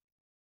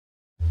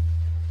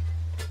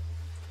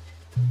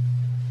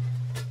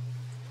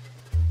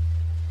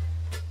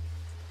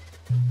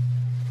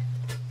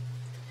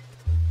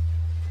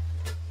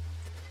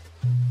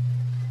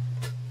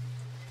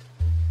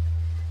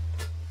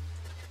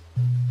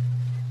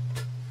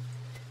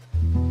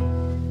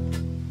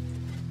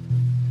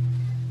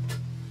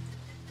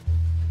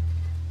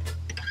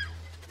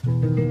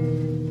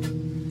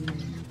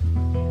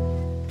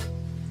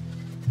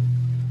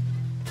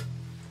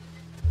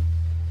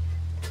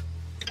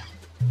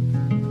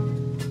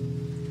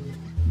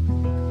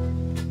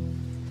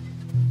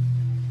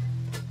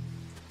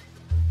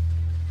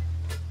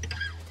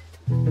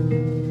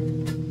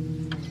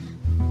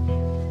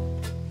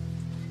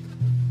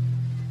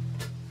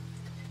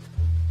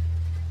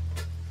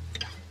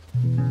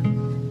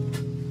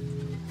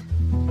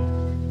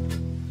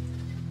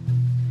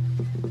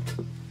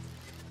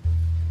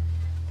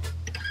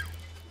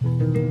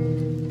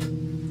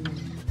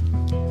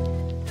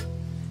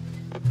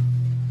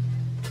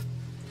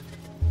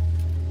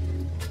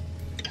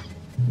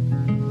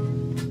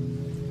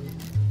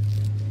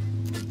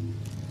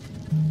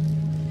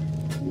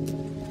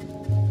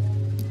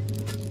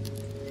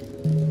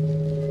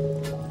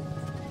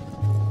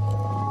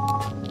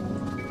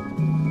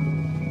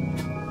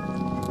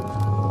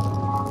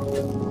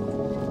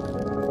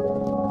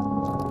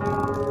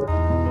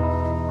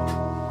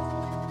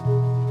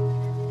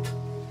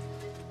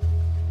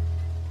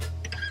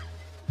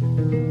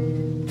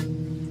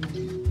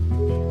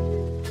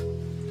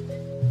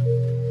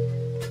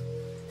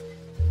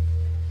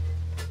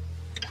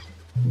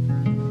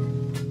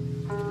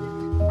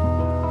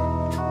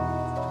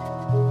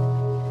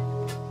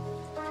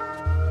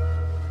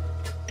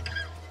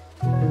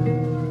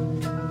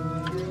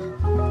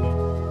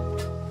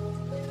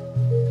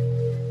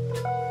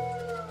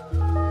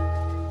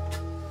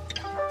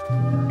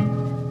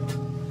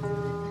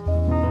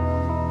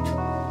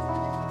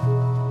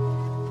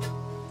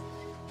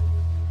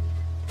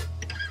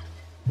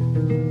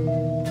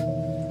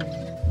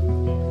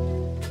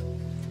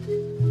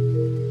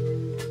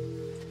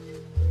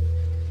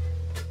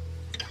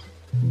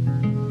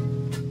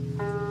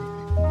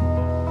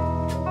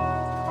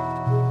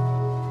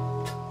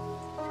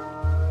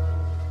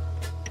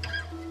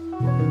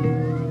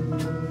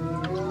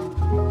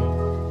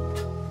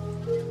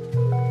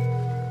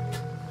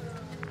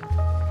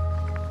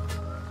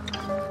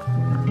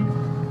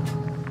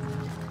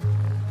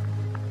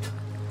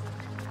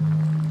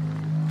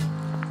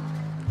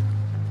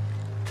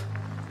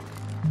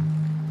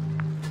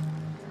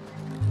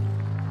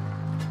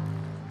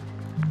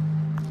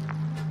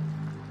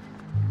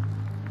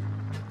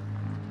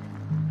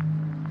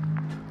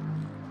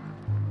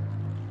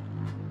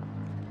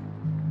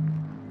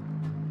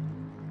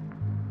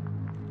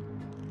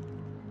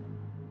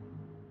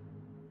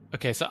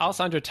 Okay, so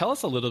Alessandro, tell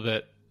us a little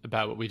bit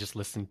about what we just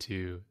listened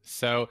to.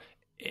 So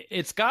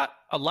it's got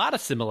a lot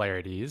of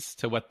similarities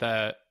to what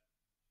the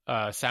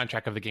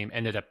soundtrack of the game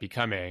ended up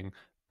becoming,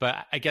 but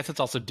I guess it's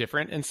also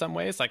different in some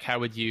ways. Like, how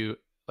would you,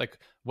 like,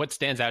 what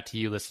stands out to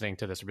you listening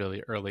to this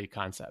really early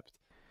concept?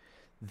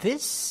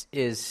 This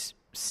is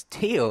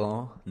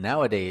still,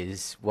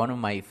 nowadays, one of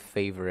my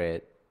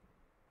favorite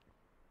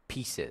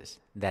pieces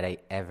that I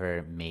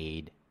ever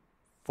made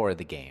for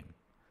the game.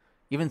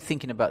 Even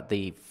thinking about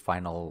the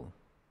final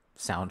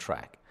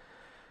soundtrack.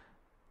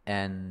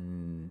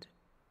 And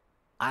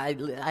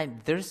I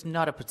there's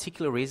not a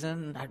particular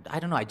reason. I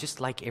don't know. I just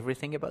like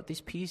everything about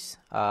this piece.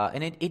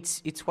 And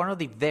it's one of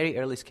the very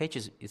early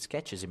sketches.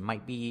 It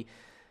might be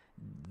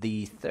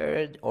the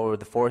third or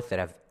the fourth that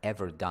I've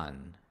ever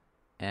done.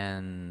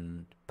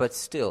 But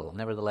still,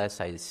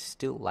 nevertheless, I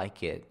still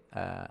like it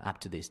up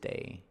to this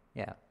day.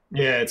 Yeah.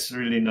 Yeah, it's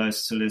really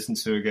nice to listen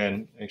to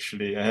again,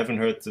 actually. I haven't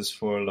heard this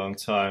for a long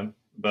time,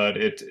 but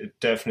it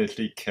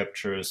definitely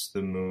captures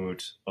the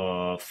mood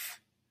of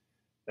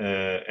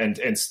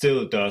and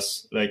still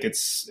does. Like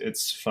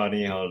it's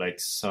funny how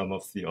like some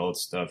of the old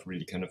stuff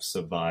really kind of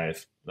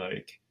survived,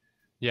 like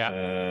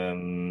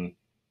the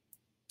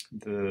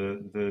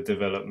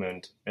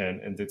development,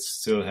 and it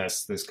still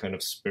has this kind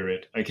of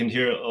spirit. I can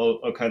hear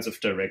all kinds of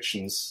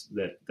directions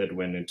that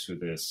went into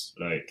this.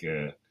 Like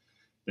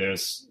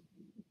there's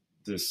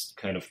this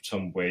kind of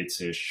Tom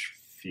Waits-ish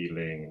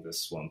feeling,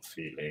 this swamp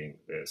feeling.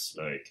 There's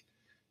like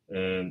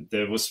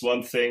there was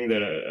one thing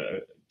that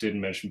I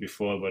didn't mention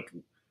before, but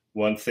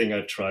one thing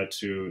I tried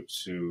to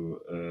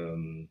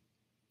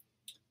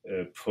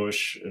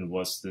push and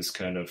was this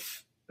kind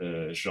of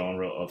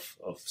genre of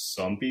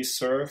zombie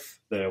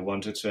surf that I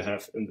wanted to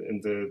have in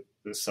the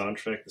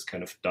soundtrack, this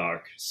kind of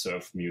dark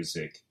surf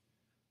music.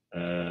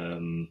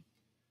 And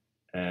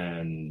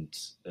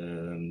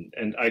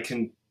I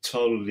can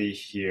totally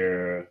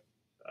hear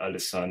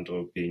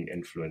Alessandro being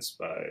influenced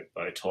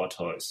by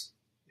Tortoise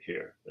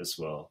here as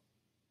well.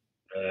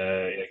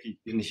 You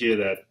can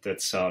hear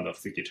that sound of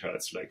the guitar.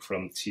 It's like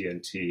from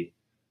TNT,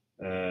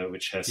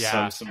 which has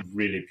some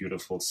really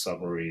beautiful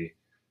summery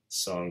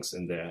songs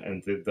in there,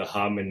 and the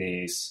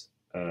harmonies.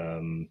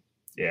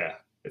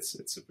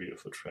 It's a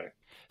beautiful track.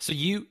 So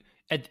you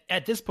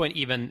at this point,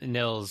 even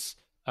Nils,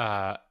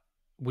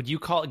 would you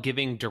call it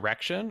giving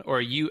direction,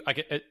 or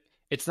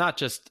it's not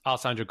just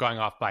Alessandro going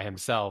off by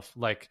himself,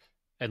 like,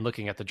 and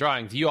looking at the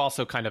drawings. You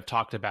also kind of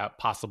talked about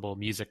possible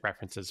music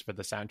references for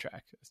the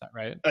soundtrack. Is that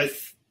right? I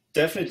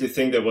definitely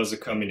think there was a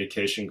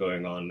communication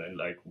going on and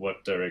like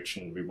what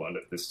direction we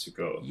wanted this to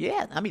go.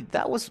 Yeah, I mean,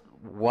 that was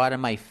one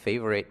of my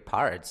favorite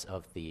parts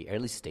of the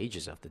early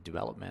stages of the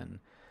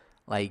development.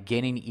 Like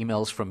getting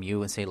emails from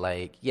you and say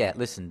like, yeah,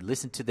 listen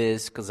to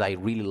this because I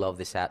really love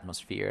this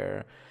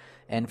atmosphere.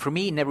 And for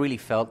me, it never really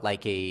felt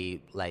like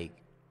you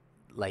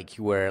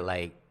were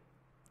like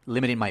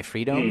limiting my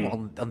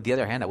freedom. On the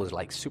other hand, I was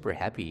like super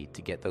happy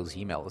to get those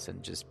emails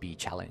and just be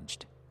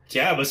challenged.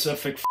 Yeah, I was a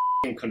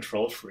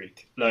control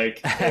freak. Like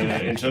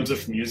in terms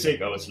of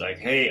music, I was like,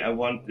 hey, I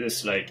want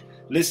this, like,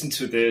 listen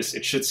to this,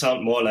 it should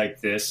sound more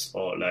like this,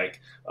 or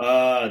like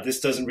this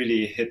doesn't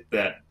really hit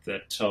that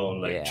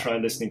tone, like try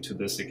listening to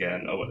this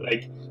again, or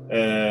like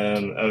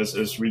I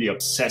was really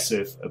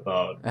obsessive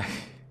about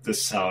the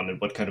sound and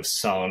what kind of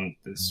sound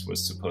this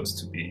was supposed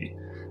to be.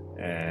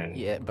 And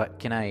yeah, but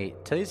can I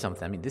tell you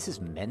something? I mean, this is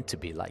meant to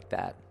be like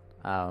that.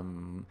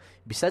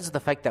 Besides the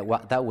fact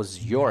that that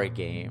was your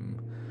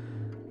game,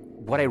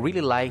 what I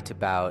really liked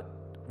about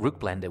Rook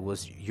Blended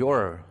was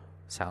your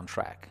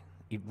soundtrack.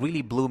 It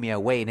really blew me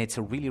away, and it's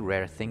a really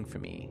rare thing for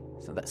me.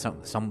 So that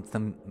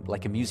something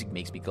like a music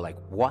makes me go like,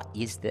 "What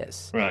is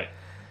this?" Right.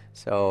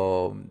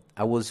 So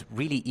I was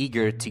really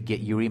eager to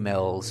get your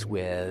emails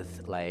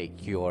with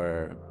like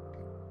your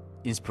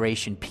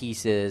inspiration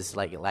pieces.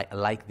 Like I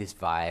like this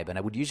vibe, and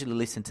I would usually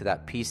listen to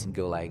that piece and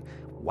go like,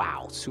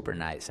 "Wow, super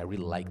nice. I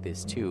really like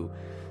this too."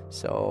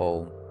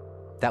 So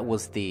that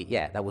was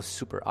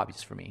super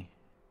obvious for me.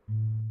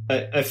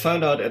 I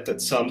found out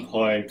at some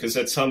point, because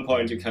at some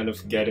point you kind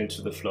of get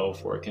into the flow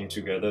of working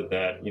together,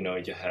 that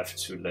you have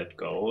to let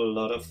go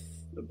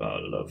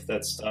about a lot of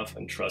that stuff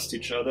and trust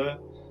each other.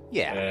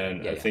 Yeah.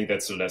 And I think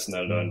that's a lesson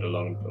I learned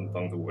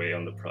along the way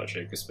on the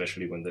project,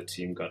 especially when the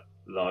team got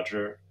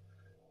larger.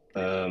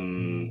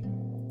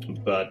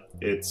 But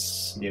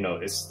it's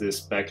it's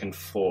this back and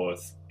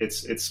forth.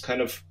 It's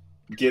kind of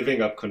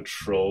giving up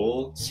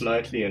control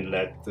slightly and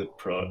let the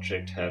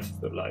project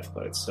have the life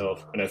by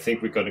itself. And I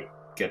think we're gonna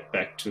get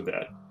back to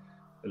that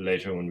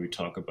later when we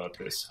talk about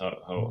this,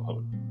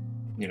 how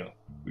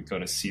we're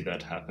going to see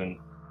that happen.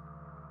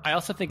 I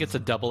also think it's a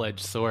double-edged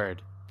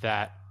sword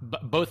that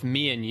both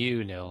me and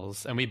you,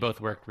 Nils, and we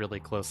both worked really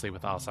closely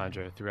with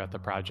Alessandro throughout the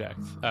project,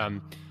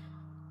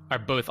 are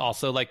both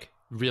also like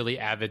really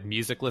avid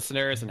music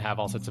listeners and have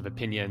all sorts of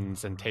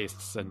opinions and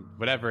tastes and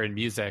whatever in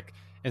music.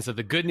 And so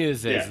the good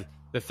news is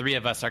the three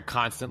of us are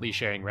constantly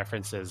sharing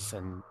references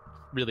and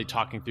really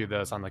talking through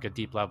those on like a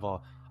deep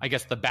level. I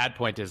guess the bad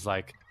point is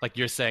like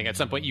you're saying, at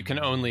some point you can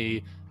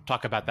only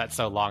talk about that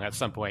so long. At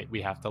some point,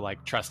 we have to like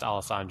trust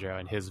Alessandro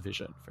and his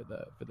vision for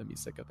the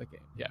music of the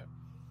game. Yeah,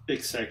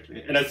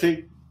 exactly. And I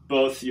think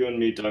both you and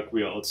me, Doug,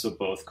 we are also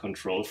both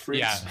control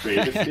freaks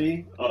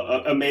creatively.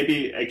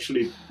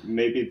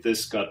 Maybe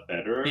this got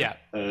better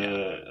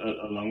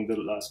along the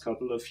last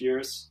couple of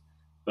years.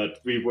 But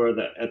we were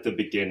at the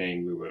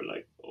beginning. We were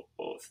like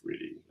both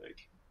really like.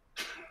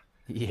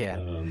 Yeah.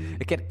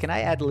 Can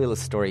I add a little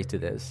story to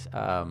this?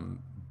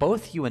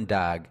 Both you and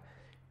Doug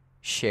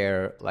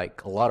share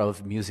like a lot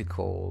of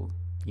musical,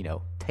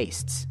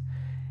 tastes,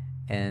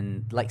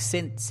 and like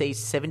say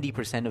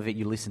 70% of it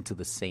you listen to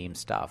the same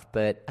stuff,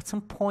 but at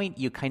some point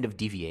you kind of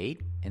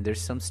deviate, and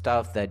there's some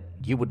stuff that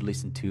you would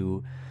listen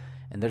to,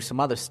 and there's some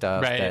other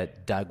stuff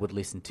that Doug would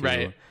listen to.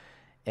 Right.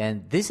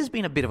 And this has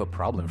been a bit of a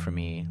problem for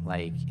me,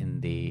 like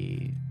in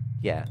the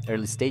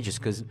early stages,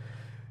 because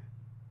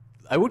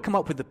I would come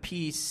up with a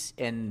piece,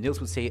 and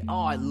Nils would say,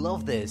 "Oh, I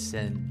love this,"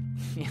 and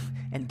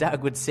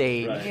Doug would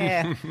say,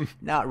 "Yeah,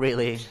 not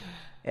really."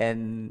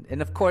 And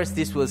of course,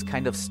 this was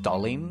kind of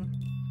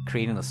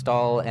creating a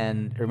stall.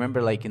 And I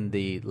remember, like in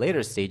the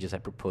later stages, I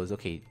proposed,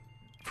 okay,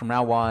 from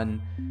now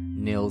on,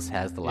 Nils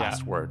has the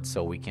last word,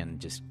 so we can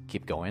just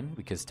keep going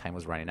because time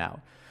was running out.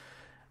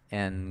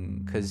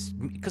 And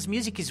because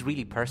music is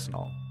really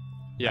personal,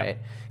 right?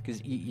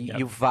 Because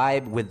you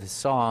vibe with the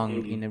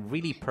song in a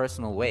really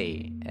personal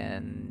way,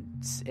 and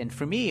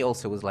for me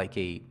also was like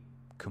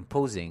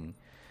composing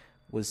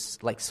was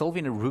like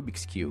solving a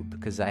Rubik's cube,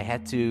 because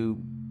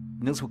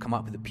Nils would come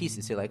up with a piece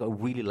and say like, "Oh, I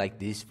really like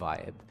this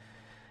vibe,"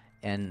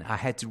 and I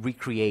had to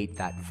recreate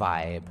that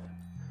vibe,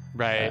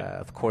 right?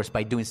 Of course,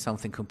 by doing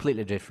something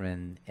completely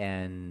different,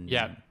 and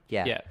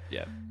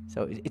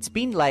So it's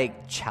been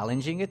like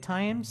challenging at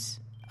times.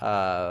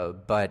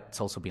 But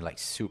it's also been like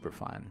super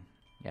fun.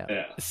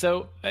 Yeah.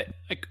 So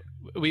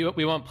we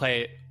won't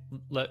play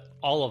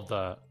all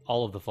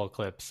of the full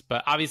clips,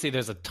 but obviously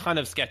there's a ton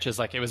of sketches.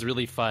 Like it was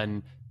really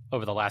fun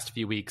over the last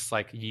few weeks,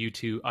 like you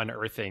two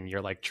unearthing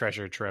your like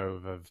treasure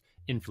trove of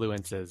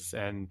influences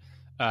and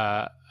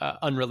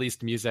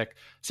unreleased music.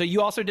 So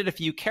you also did a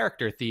few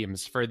character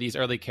themes for these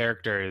early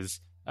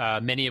characters,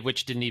 many of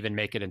which didn't even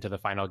make it into the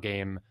final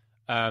game.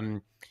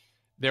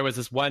 There was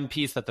this one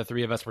piece that the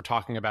three of us were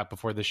talking about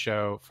before the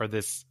show for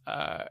this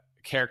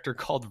character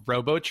called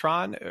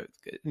Robotron.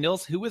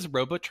 Nils, who was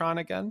Robotron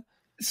again?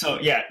 So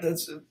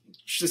that's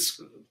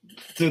just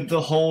the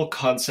whole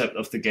concept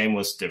of the game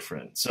was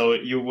different. So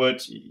you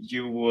would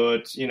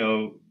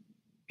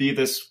be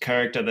this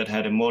character that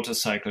had a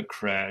motorcycle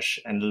crash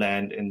and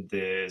land in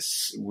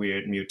this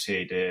weird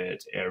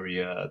mutated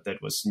area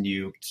that was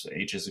nuked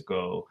ages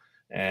ago,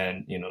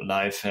 and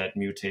life had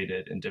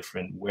mutated in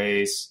different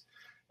ways.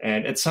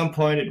 And at some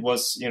point it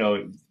was,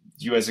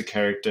 you as a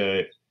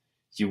character,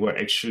 you were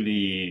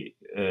actually,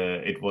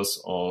 it was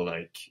all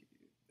like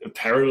a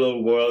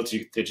parallel world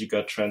that you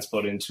got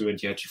transported into, and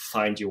you had to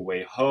find your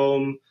way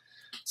home.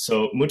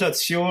 So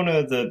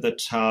Mutazione, the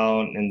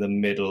town in the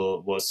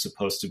middle, was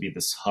supposed to be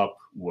this hub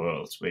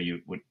world where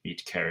you would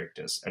meet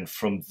characters. And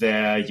from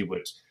there you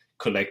would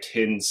collect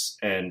hints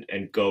and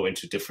go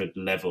into different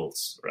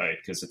levels, right?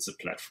 Because it's a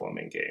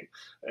platforming game.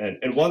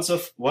 And one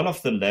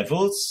of the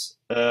levels,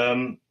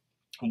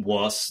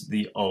 was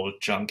the old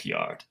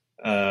junkyard.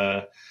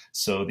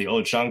 So the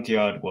old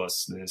junkyard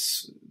was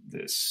this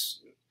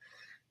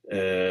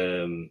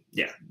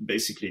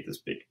basically this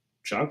big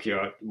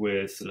junkyard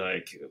with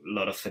like a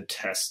lot of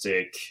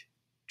fantastic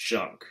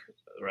junk,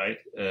 right?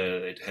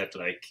 It had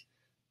like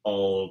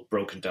all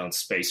broken down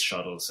space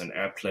shuttles and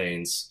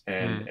airplanes,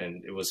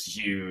 and it was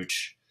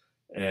huge.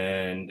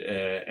 And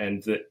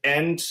the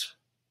end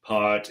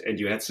part, and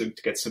you had to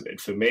get some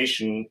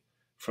information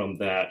from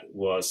that,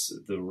 was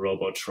the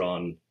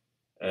Robotron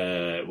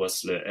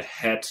was the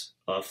head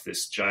of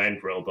this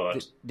giant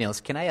robot.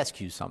 Nils, can I ask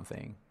you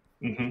something?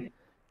 Mm-hmm.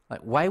 Like,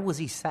 why was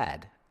he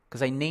sad?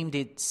 Because I named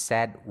it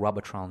Sad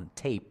Robotron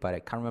Tape, but I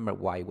can't remember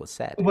why he was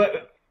sad. Well,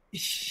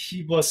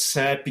 he was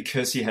sad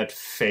because he had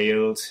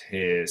failed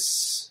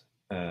his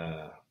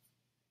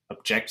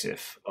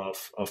objective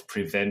of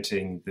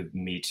preventing the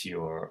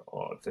meteor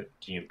or the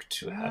nuke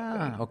to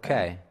happen.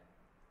 Okay.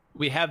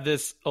 We have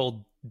this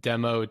old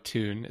demo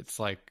tune. It's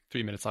like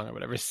 3 minutes long or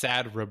whatever.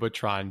 Sad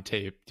Robotron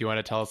Tape. Do you want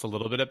to tell us a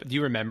little bit? Do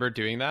you remember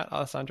doing that,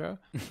 Alessandro?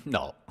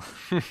 No.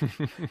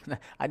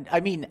 I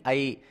mean,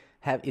 I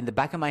have in the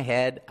back of my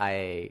head,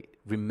 I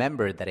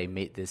remember that I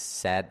made this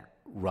Sad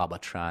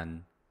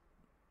Robotron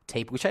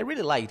Tape, which I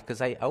really liked because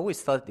I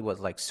always thought it was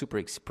like super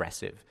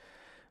expressive.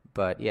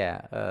 But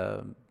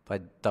I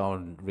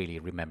don't really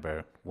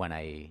remember when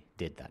I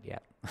did that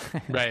yet.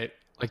 Right.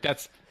 Like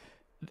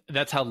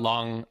that's how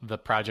long the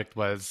project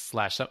was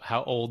 /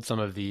 how old some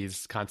of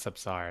these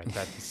concepts are.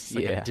 That's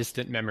like a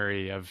distant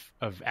memory of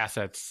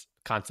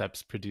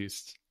concepts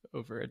produced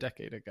over a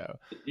decade ago.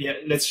 Yeah,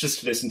 let's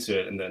just listen to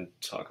it and then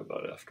talk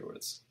about it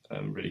afterwards.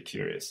 I'm really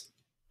curious.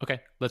 Okay,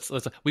 let's.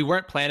 We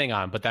weren't planning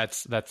on, but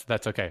that's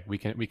okay. We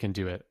can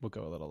do it. We'll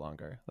go a little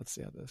longer. Let's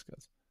see how this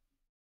goes.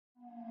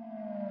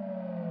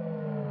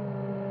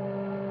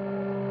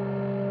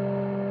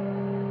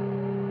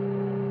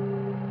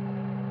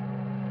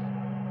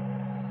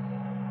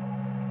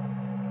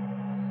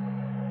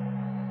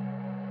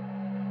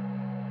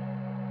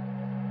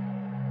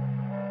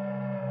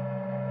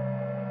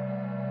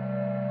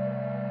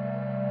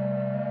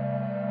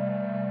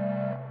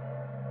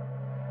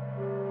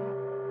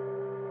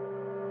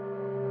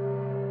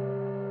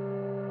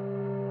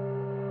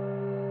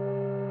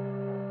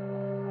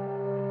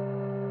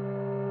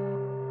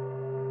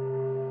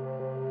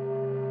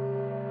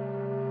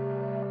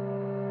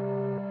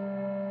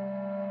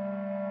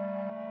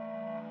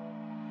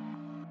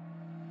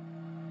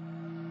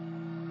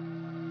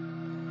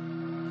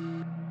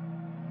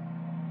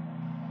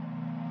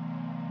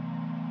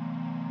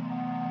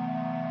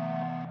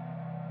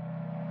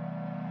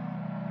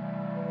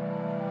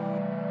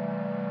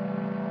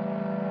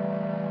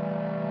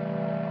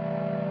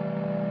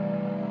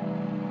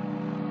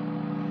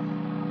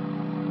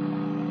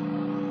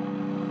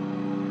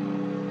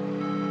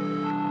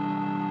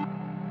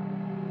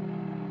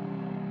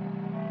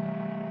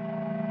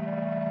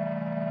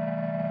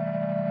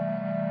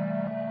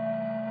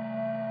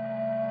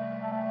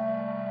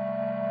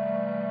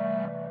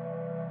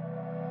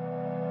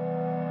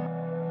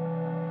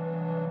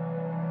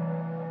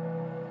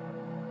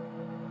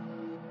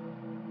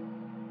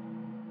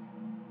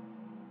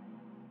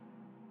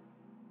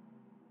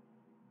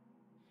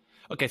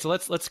 Okay, so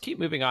let's keep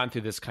moving on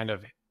through this kind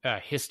of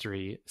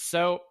history.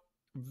 So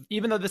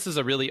even though this is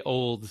a really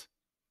old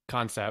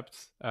concept,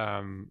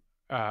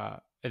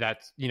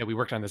 that we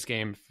worked on this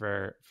game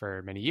for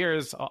many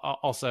years,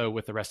 also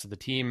with the rest of the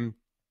team.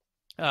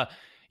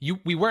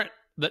 We weren't.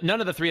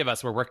 None of the three of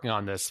us were working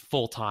on this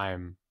full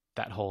time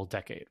that whole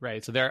decade,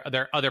 right? So there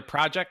are other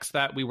projects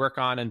that we work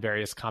on in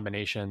various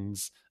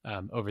combinations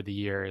over the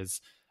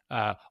years.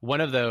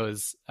 One of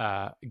those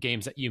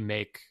games that you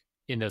make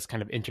in those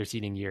kind of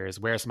interceding years,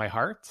 Where's My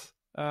Heart?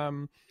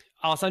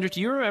 Alessandro,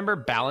 do you remember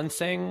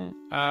balancing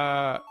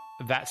that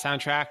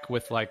soundtrack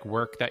with like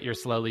work that you're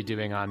slowly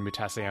doing on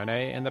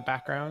Mutazione in the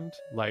background?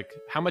 Like,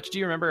 how much do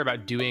you remember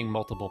about doing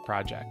multiple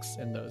projects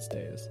in those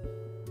days?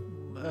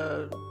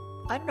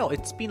 I don't know.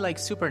 It's been like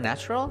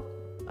supernatural.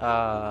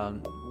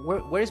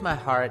 Where's My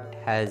Heart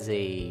has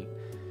a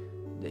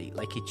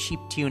cheap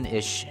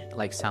tune-ish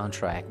like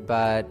soundtrack,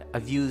 but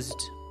I've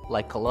used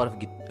like a lot of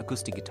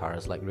acoustic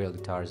guitars, like real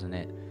guitars in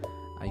it.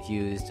 I've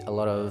used a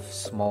lot of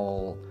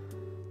small,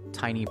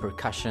 tiny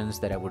percussions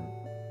that I would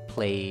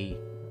play,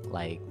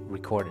 like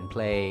record and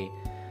play.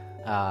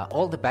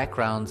 All the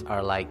backgrounds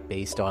are like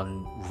based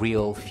on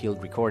real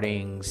field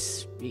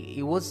recordings.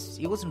 It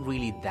wasn't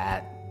really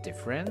that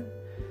different.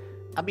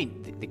 I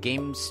mean, the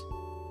games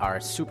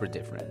are super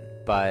different,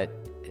 but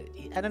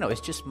I don't know.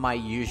 It's just my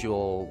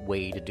usual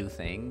way to do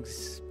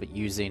things, but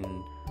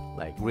using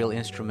like real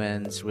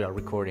instruments, real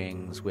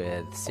recordings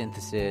with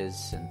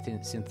synthesis and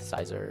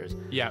synthesizers.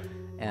 Yeah.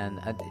 And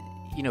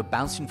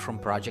bouncing from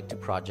project to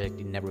project,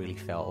 it never really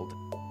felt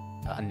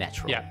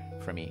unnatural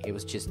for me. It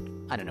was just,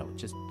 I don't know,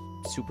 just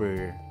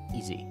super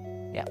easy.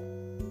 Yeah.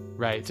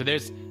 Right. So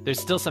there's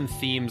still some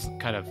themes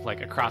kind of like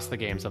across the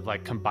games of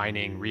like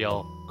combining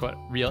real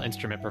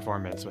instrument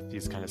performance with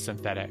these kind of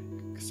synthetic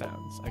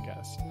sounds, I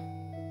guess.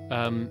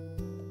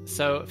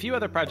 So a few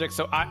other projects.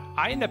 So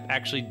I ended up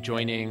actually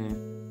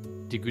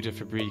joining Die Gute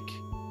Fabrik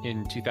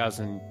in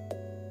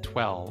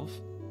 2012.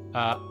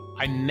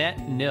 I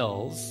met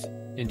Nils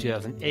in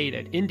 2008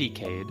 at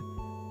Indiecade.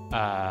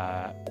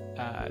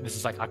 This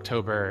is like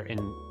October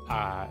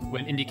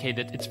when Indiecade,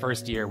 its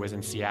first year was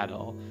in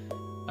Seattle.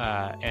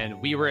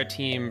 And we were a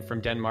team from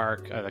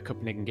Denmark, the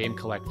Copenhagen Game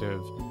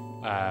Collective,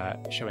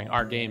 showing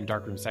our game,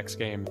 Darkroom Sex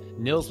Game.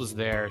 Nils was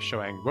there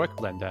showing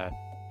Røykblende.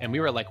 And we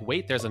were like,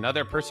 wait, there's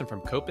another person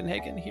from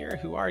Copenhagen here?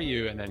 Who are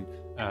you? And then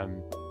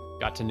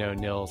got to know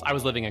Nils. I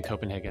was living in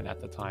Copenhagen at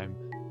the time.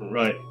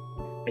 Right.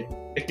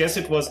 I guess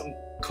it wasn't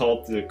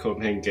called the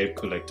Copenhagen Game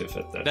Collective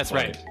at that That's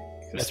point. Right.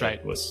 That's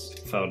right. Was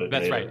founded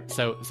That's later. right.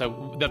 So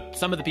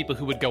some of the people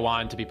who would go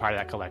on to be part of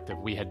that collective,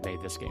 we had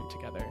made this game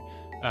together.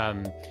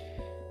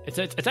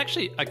 It's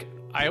actually like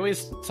I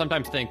always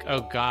sometimes think,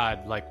 oh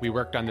God, like we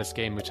worked on this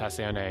game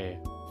Mutazione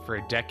for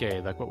a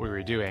decade, like what we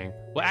were doing.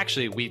 Well,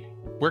 actually, we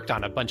worked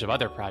on a bunch of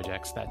other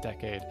projects that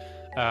decade.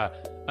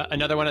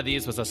 Another one of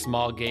these was a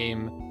small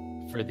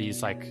game for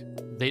these like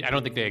I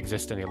don't think they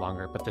exist any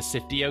longer, but the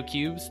Siftio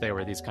cubes. They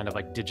were these kind of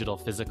like digital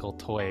physical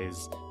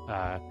toys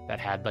that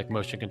had like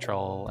motion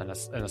control and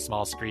a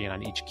small screen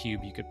on each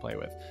cube you could play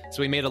with.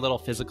 So we made a little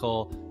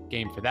physical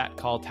game for that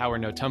called Tower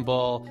No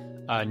Tumble.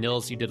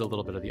 Nils, you did a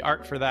little bit of the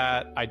art for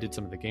that. I did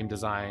some of the game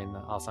design.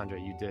 Alessandro,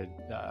 you did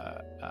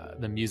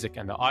the music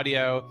and the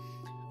audio.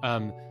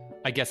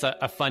 I guess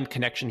a fun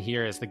connection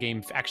here is the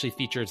game actually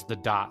features the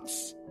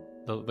dots.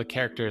 The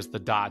characters, the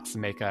dots,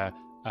 make a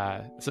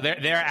so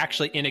they're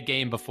actually in a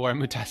game before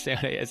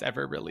Mutazione is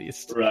ever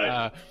released.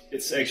 Right.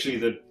 It's actually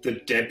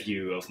the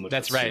debut of Mutazione.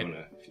 That's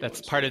right.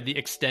 That's part of the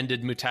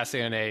extended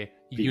Mutazione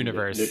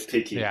universe.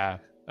 Nitpicky. Yeah.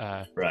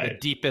 Right. The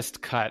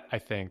deepest cut, I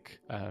think.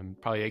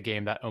 Probably a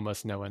game that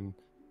almost no one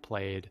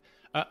played.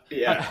 Well,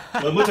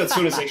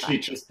 Mutazione is actually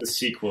just the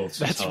sequel.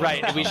 That's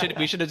right. We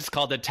should have just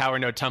called it Tower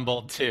No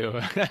Tumble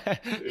too.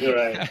 You're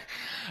right.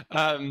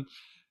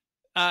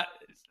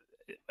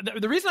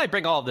 The reason I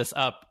bring all of this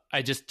up,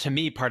 to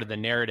me, part of the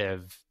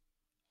narrative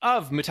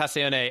of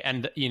Mutazione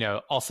and,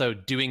 also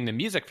doing the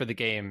music for the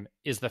game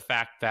is the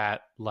fact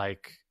that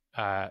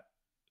that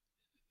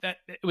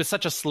it was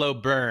such a slow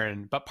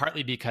burn, but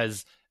partly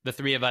because the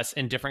three of us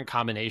in different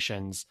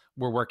combinations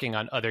were working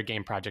on other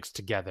game projects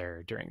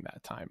together during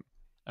that time.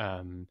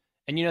 And,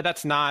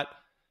 that's not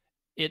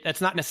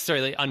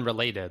necessarily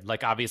unrelated.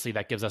 Like, obviously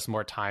that gives us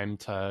more time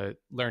to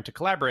learn to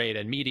collaborate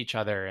and meet each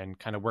other and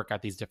kind of work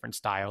out these different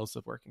styles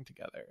of working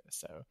together.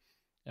 So,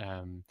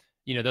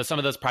 some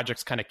of those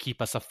projects kind of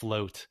keep us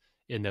afloat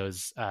in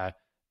those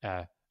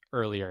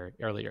earlier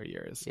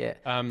years. Yeah.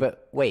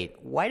 But wait,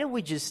 why don't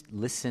we just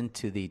listen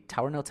to the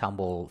Tower No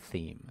Tumble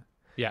theme?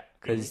 Yeah.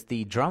 Because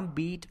the drum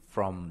beat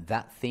from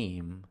that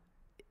theme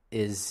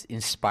is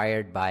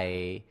inspired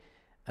by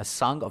a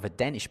song of a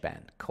Danish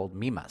band called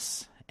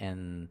Mimas.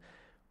 And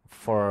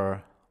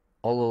for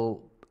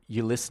all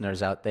you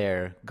listeners out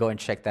there, go and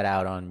check that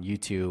out on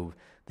YouTube.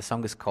 The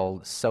song is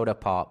called Soda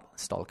Pop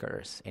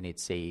Stalkers, and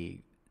it's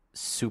a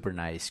super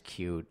nice,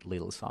 cute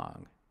little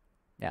song.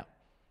 Yeah.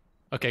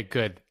 Okay,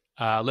 good.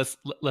 Let's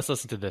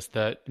listen to this.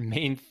 The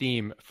main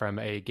theme from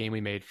a game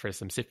we made for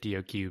some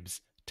Siftio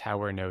cubes,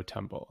 Tower No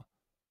Tumble.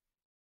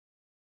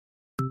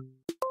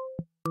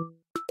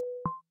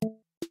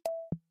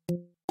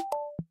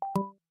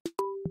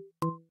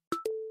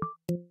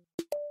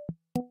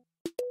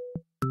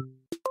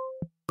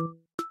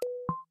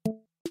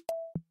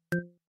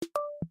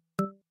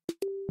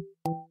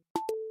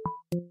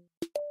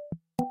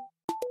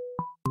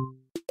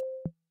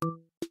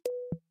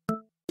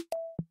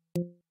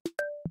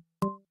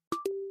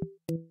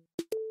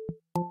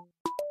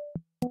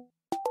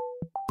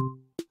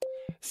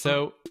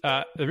 So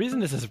the reason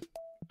this is,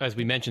 as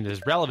we mentioned,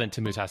 is relevant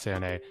to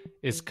Mutazione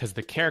is because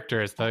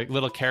the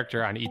little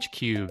character on each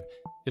cube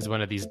is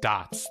one of these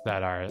dots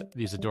that are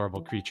these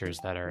adorable creatures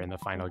that are in the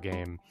final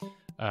game.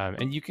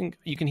 And you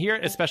can hear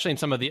it, especially in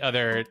some of the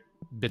other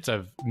bits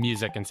of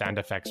music and sound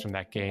effects from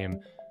that game.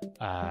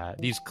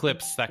 These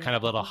clips, that kind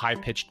of little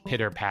high-pitched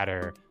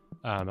pitter-patter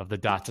of the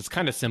dots, it's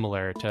kind of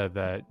similar to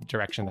the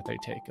direction that they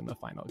take in the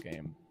final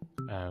game.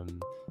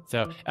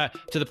 So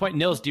to the point,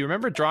 Nils, do you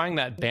remember drawing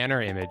that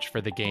banner image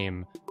for the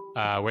game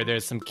where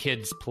there's some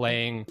kids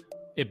playing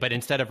it, but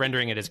instead of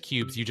rendering it as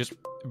cubes, you just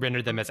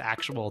rendered them as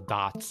actual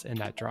dots in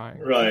that drawing?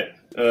 Right.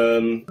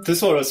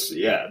 This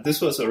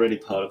was already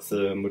part of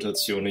the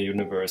Mutazione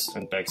universe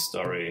and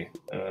backstory.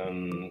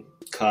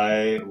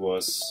 Kai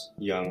was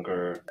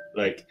younger.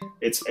 Like,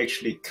 it's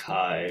actually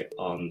Kai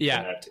on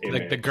that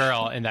image. Like the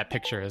girl in that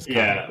picture is Kai.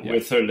 Yeah,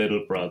 with her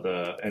little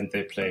brother, and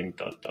they're playing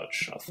dot dot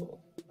shuffle.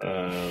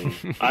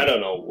 I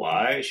don't know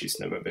why. She's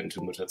never been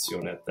to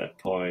Mutazione at that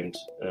point.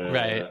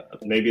 Right.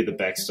 Maybe the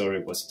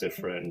backstory was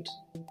different.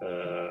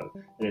 And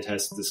it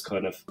has this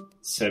kind of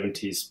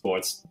 70s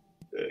sports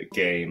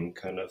game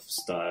kind of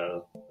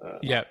style.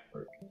 Yeah.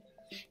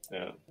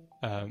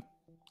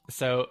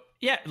 So,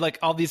 yeah, like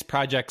all these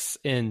projects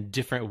in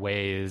different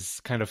ways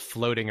kind of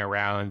floating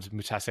around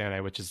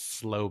Mutazione, which is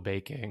slow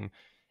baking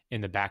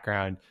in the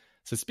background.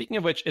 So speaking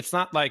of which, it's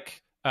not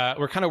like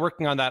we're kind of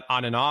working on that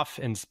on and off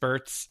in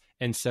spurts.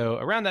 And so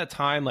around that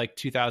time, like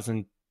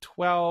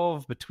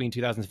 2012, between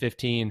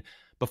 2015,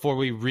 before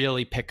we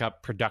really pick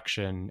up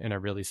production in a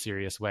really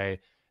serious way,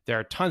 there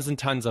are tons and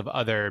tons of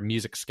other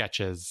music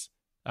sketches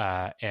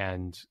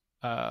and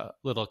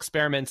little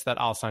experiments that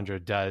Alessandro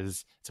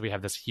does. So we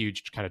have this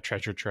huge kind of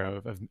treasure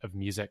trove of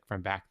music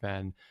from back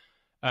then.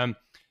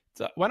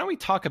 So why don't we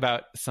talk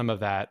about some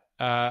of that?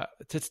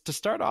 To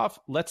start off,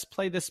 let's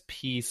play this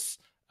piece.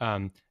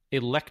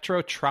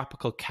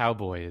 Electro-Tropical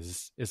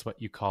Cowboys is what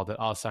you called it,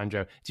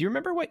 Alessandro. Do you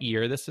remember what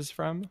year this is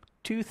from?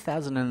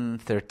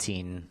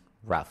 2013,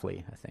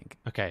 roughly, I think.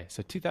 Okay,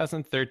 so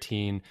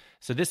 2013.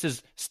 So this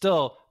is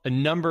still a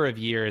number of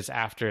years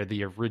after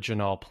the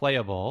original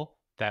playable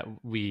that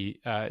we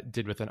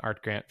did with an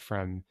art grant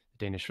from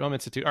the Danish Film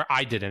Institute, or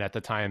I didn't at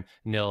the time.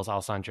 Nils,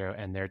 Alessandro,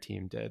 and their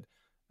team did.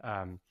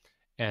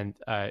 And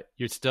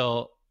you're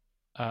still,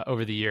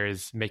 over the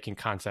years, making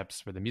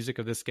concepts for the music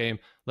of this game.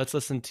 Let's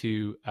listen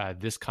to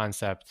this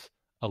concept,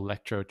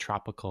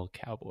 Electro-Tropical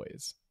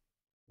Cowboys.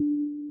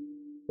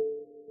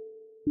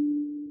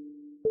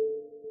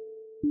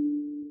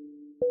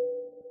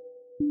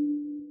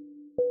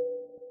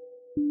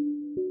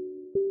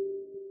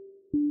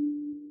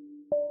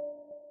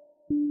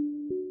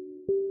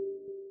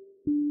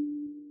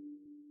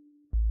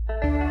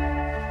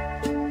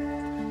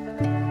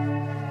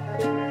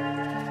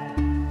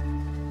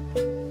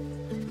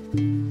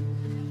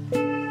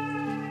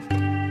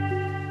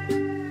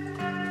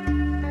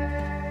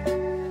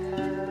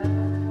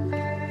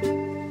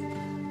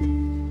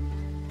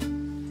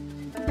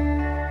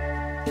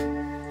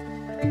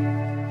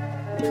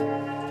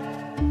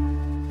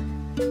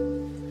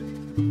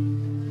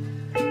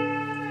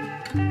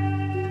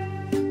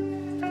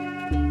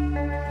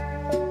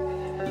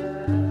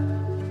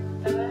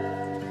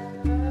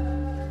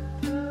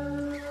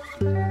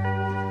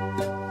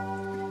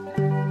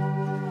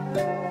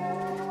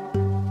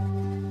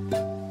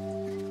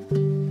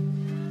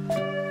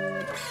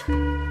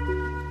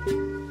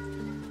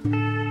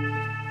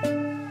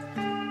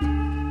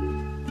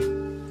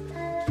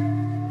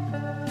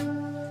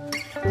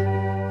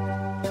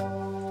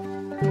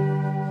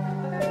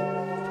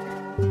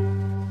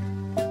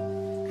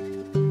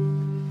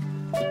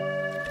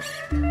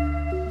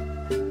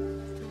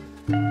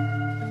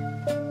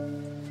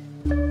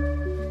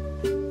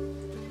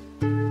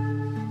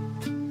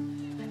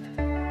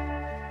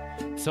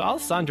 So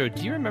Alessandro,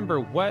 do you remember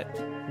what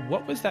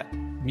was that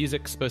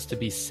music supposed to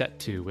be set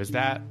to? Was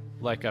that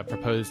like a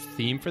proposed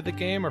theme for the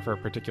game or for a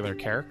particular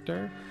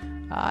character?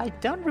 I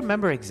don't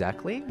remember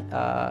exactly.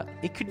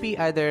 It could be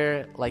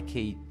either like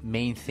a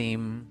main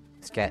theme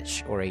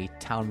sketch or a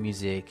town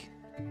music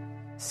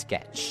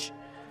sketch.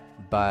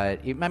 But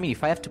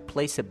if I have to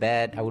place a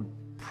bet, I would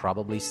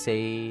probably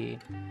say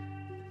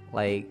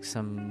like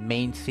some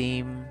main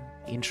theme,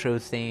 intro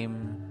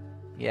theme.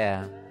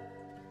 Yeah,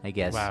 I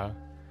guess. Wow.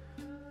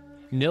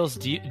 Nils,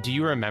 do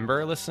you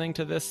remember listening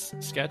to this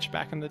sketch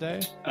back in the day?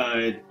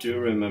 I do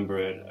remember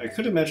it. I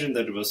could imagine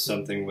that it was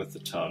something with the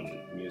town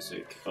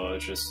music, or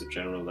just a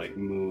general like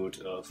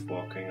mood of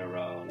walking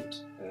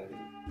around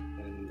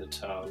in the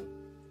town.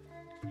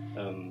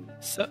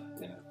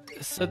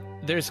 So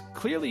there's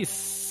clearly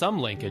some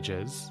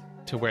linkages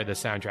to where the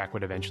soundtrack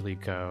would eventually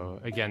go.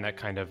 Again, that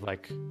kind of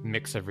like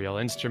mix of real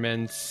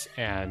instruments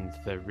and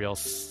the real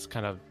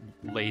kind of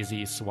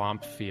lazy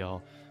swamp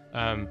feel.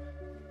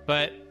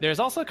 But there's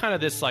also kind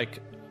of this,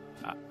 like,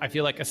 I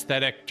feel like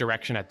aesthetic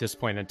direction at this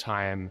point in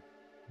time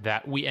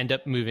that we end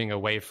up moving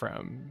away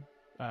from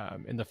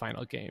in the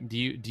final game. Do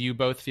you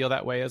both feel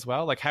that way as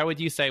well? Like, how would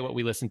you say what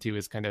we listened to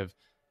is kind of,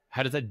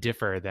 how does that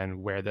differ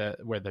than where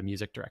the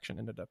music direction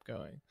ended up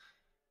going?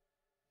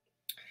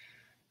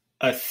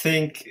 I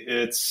think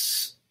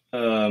it's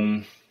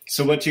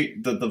so what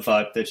the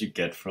vibe that you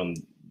get from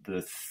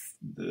the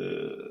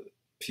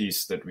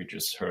piece that we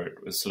just heard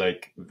was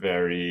like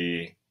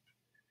very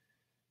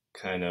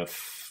kind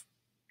of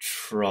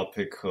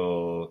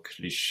tropical,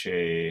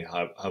 cliche,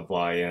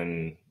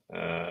 Hawaiian.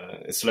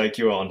 It's like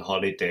you're on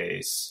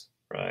holidays,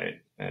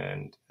 right?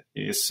 And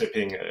you're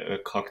sipping a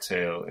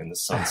cocktail in the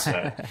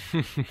sunset.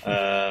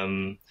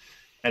 And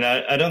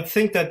I don't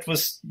think that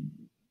was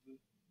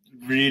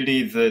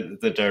really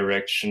the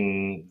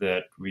direction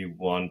that we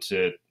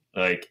wanted.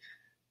 Like,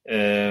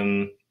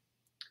 I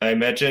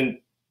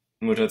imagine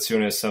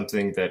Mutazione is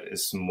something that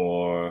is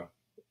more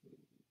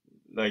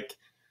like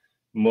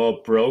more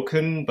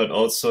broken, but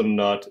also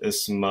not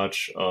as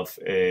much of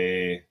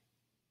a,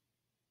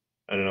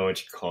 I don't know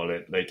what you call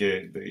it, like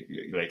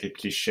a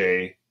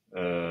cliche.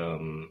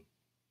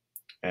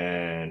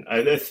 And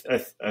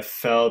I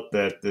felt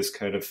that this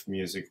kind of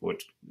music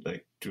would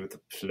like do the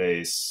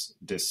place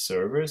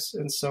disservice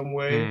in some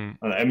way.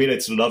 I mean,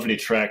 it's a lovely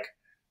track,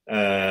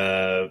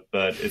 but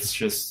it's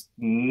just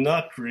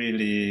not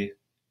really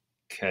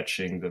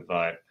catching the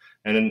vibe.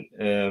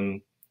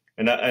 And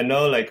I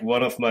know like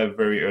one of my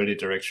very early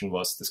direction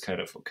was this kind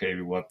of, okay,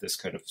 we want this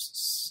kind of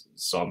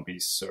zombie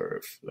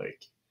surf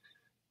like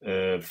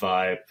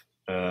vibe.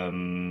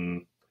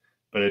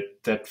 But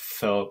that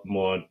felt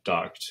more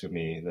dark to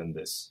me than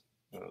this.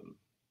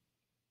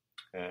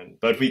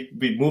 But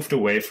we moved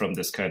away from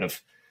this kind of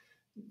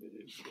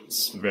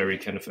very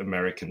kind of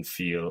American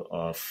feel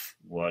of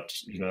what,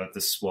 you know,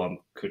 the swamp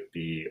could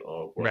be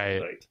or what,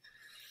 right. Like.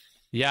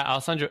 Yeah,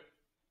 Alessandro,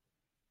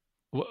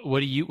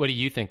 what do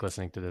you think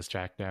listening to this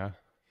track now?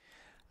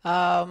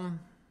 Man,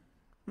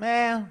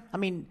 I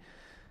mean,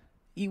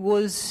 it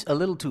was a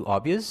little too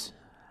obvious.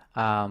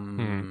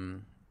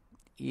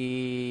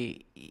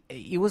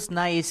 It was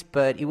nice,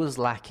 but it was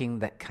lacking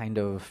that kind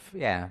of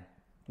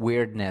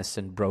weirdness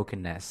and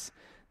brokenness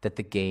that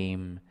the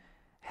game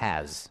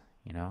has,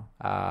 you know.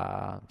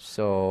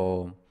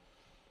 So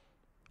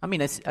I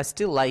mean, I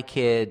still like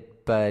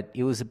it, but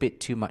it was a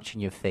bit too much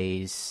in your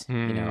face,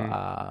 you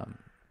know,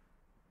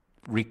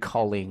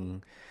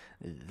 recalling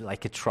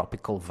like a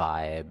tropical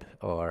vibe.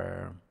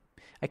 Or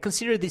I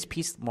consider this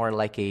piece more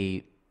like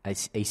a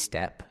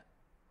step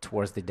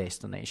towards the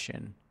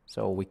destination.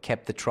 So we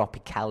kept the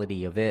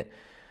tropicality of it,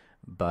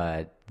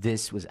 but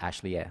this was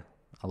actually a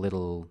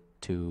little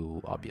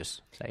too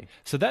obvious. Say.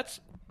 So that's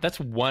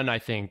one, I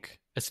think,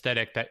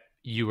 aesthetic that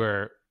you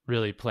were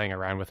really playing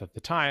around with at the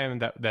time.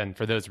 That then,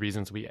 for those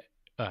reasons, we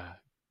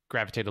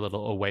gravitate a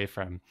little away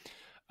from.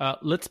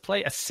 Let's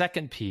play a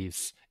second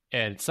piece.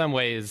 And in some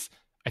ways,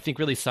 I think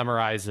really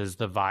summarizes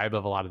the vibe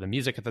of a lot of the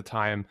music at the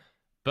time,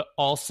 but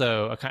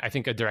also I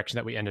think a direction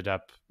that we ended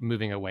up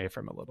moving away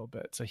from a little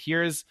bit. So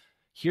here's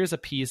a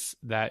piece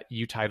that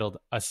you titled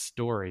 "A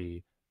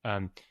Story."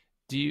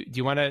 Do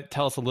you want to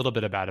tell us a little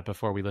bit about it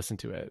before we listen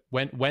to it?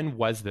 When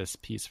was this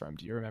piece from?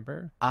 Do you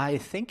remember? I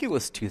think it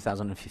was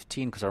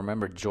 2015 because I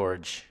remember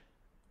George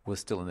was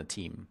still in the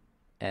team,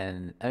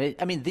 and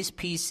I mean this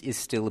piece is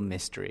still a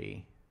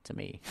mystery to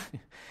me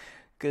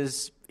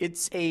because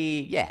it's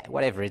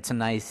whatever. It's a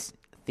nice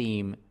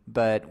theme,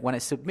 but when I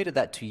submitted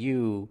that to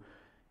you,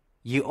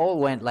 you all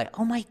went like,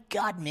 "Oh my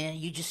God, man,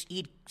 you just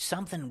eat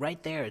something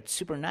right there. It's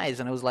super nice."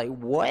 And I was like,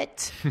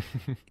 "What?"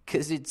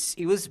 Because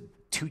it was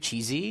too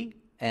cheesy,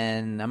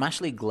 and I'm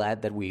actually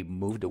glad that we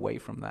moved away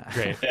from that.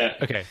 Great. Yeah.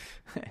 Okay.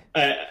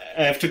 I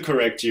have to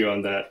correct you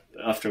on that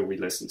after we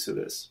listen to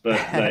this, but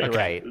like,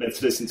 right.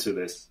 Let's listen to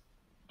this.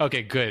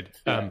 Okay, good.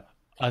 Yeah.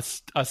 A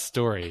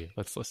Story.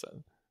 Let's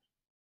listen.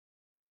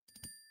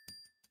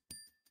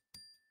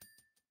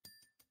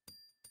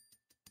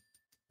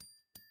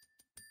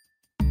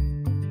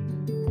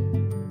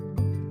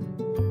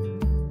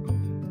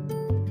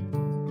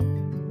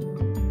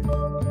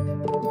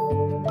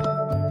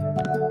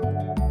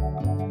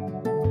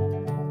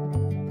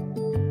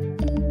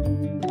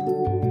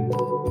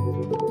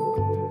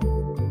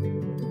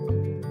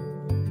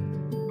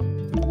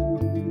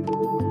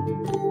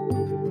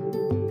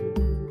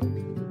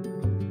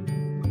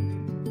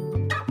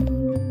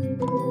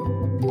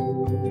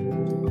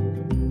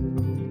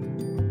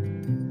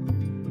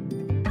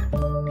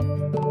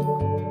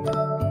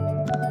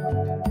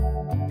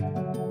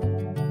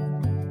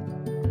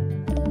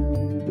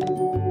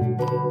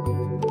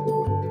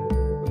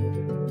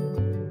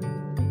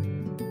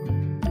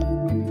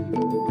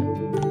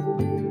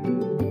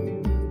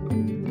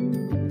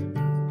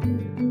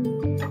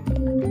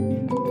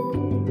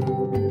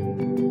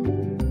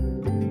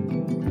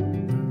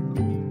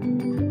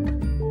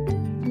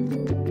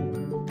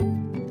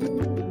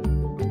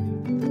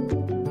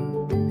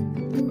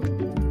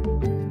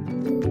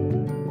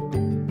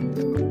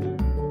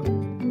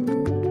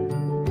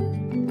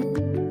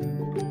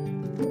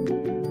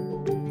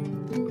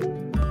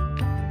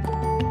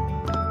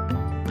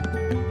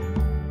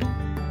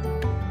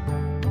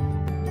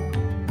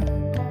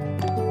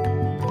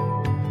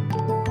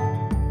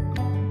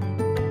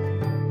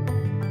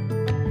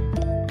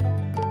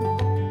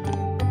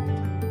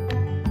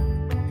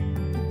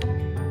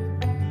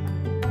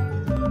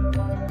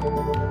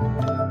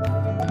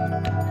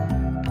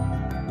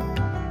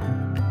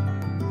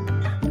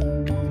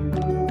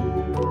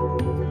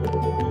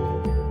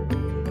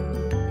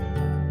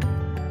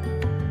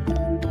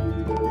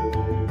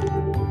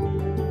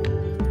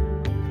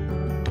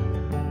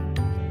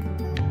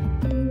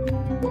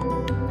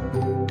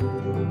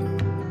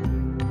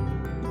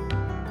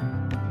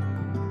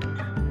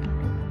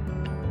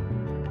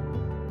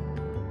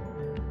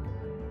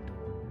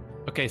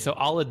 Okay, so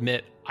I'll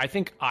admit, I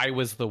think I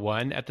was the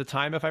one at the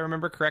time, if I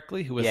remember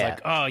correctly, who was Yeah.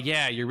 like, "Oh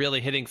yeah, you're really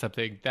hitting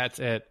something. That's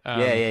it."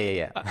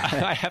 Yeah.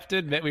 I have to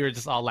admit, we were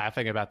just all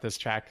laughing about this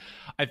track.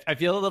 I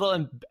feel a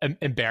little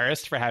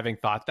embarrassed for having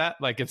thought that.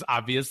 Like, it's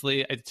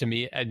obviously to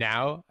me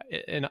now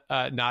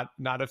not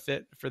a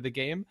fit for the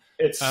game.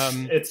 It's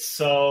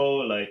so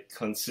like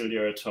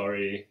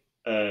conciliatory.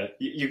 Have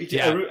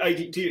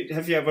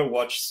you ever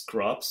watched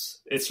Scrubs?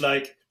 It's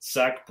like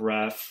Zach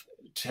Braff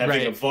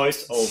having a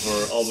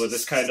voiceover over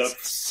this kind of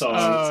song.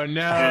 Oh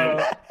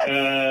no!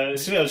 And,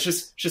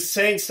 just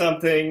saying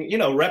something,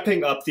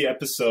 wrapping up the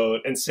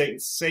episode and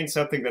saying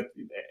something that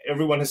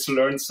everyone has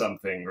learned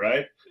something,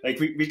 right? Like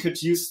we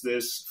could use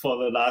this for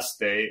the last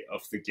day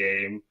of the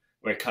game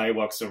where Kai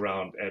walks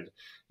around and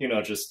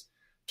just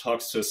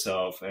talks to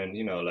herself and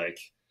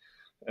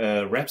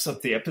wraps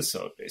up the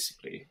episode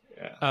basically.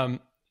 Yeah.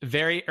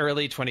 Very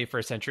early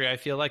 21st century. I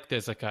feel like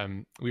there's like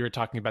we were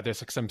talking about,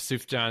 there's like some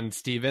Sufjan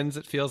Stevens,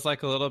 it feels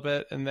like a little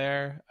bit in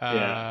there.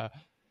 So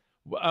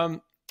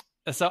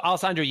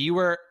Alessandro, you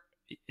were,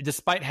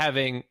 despite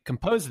having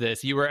composed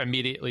this, you were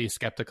immediately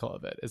skeptical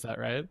of it. Is that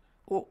right?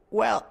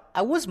 Well,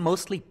 I was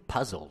mostly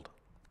puzzled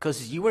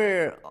because you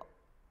were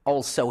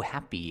all so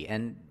happy,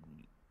 and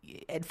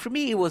for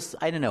me it was,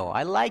 I don't know,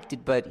 I liked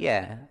it, but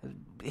yeah,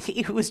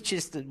 it was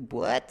just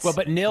what? Well,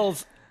 but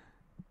Nils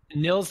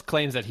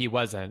claims that he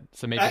wasn't,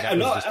 so maybe that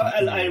was just...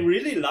 I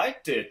really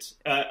liked it.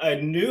 I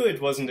knew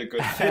it wasn't a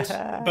good fit,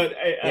 but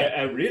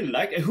I really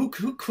liked it. Who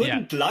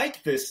couldn't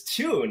like this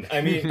tune? I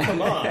mean, come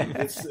on,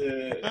 it's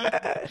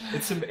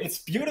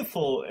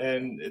beautiful,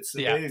 and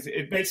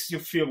it makes you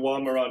feel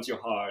warm around your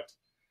heart.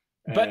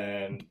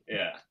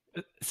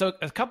 So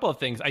a couple of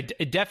things.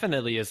 It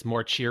definitely is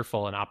more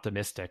cheerful and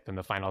optimistic than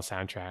the final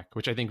soundtrack,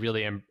 which I think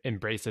really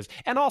embraces,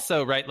 and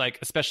also, right, like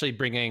especially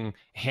bringing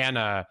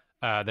Hannah,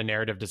 the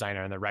narrative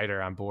designer and the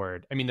writer, on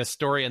board. I mean, the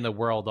story and the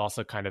world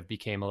also kind of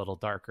became a little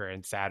darker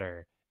and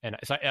sadder, and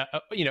so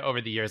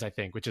over the years, I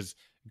think, which is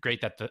great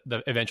that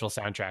the eventual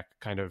soundtrack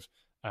kind of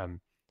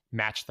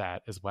matched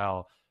that as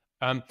well.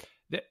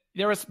 That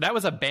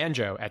was a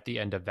banjo at the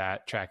end of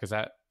that track. Is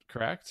that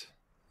correct?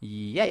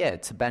 Yeah,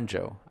 it's a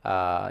banjo.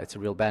 It's a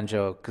real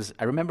banjo, because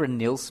I remember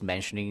Nils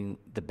mentioning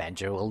the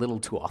banjo a little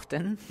too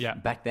often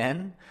back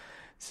then.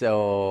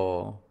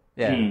 So,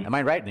 yeah. Am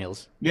I right,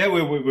 Nils? Yeah,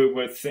 we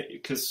were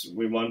because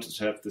we wanted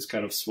to have this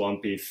kind of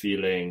swampy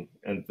feeling,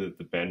 and the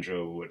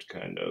banjo would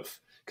kind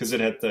of, because it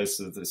had the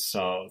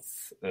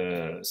South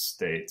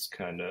States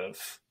kind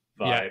of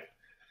vibe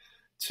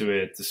to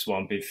it, the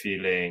swampy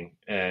feeling.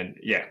 And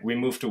we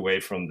moved away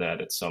from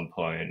that at some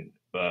point.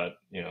 But,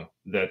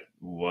 that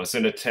was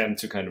an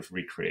attempt to kind of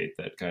recreate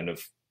that kind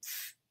of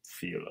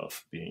feel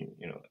of being,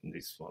 in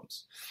these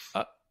swamps.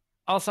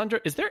 Alessandro,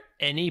 is there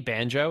any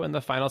banjo in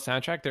the final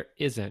soundtrack? There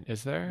isn't,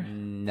 is there?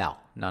 No.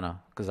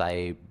 Because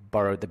I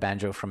borrowed the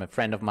banjo from a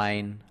friend of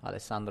mine,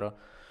 Alessandro,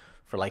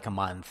 for like a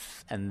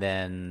month, and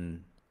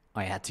then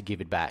I had to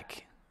give it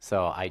back.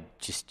 So I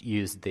just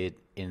used it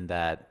in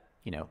that,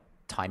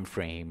 time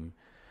frame.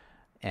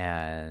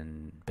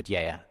 But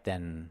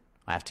then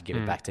I have to give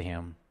it back to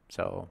him.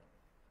 So...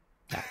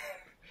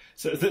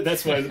 So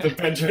that's why the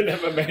banjo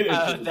never made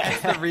it.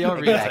 That's the real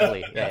reason.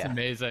 Exactly. That's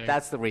amazing.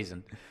 That's the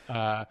reason.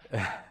 Well,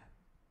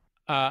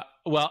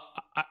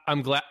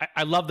 I'm glad.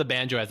 I love the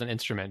banjo as an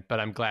instrument, but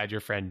I'm glad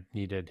your friend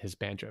needed his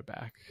banjo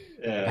back.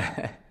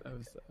 Yeah.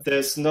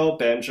 There's no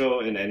banjo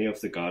in any of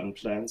the garden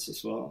plants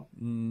as well?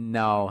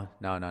 No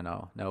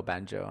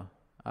banjo.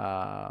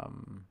 I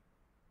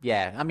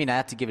mean, I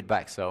had to give it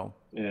back, so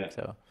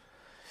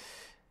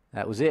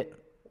that was it.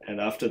 And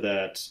after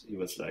that, he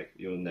was like,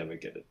 "You'll never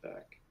get it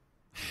back."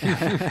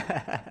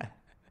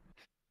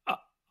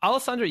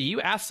 Alessandro,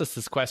 you asked us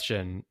this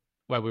question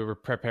while we were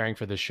preparing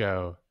for the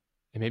show,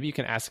 and maybe you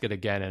can ask it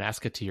again and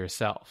ask it to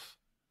yourself,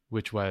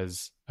 which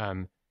was,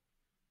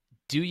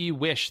 do you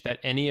wish that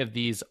any of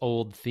these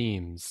old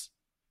themes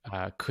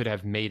could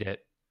have made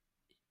it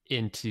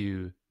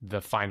into the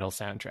final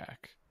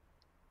soundtrack?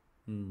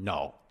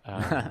 No.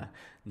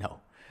 No,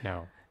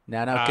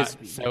 because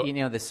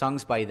the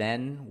songs by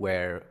then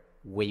were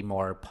way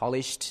more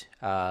polished,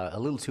 a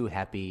little too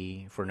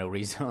happy for no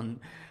reason,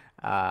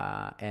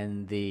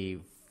 and the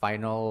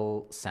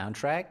final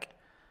soundtrack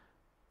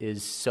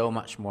is so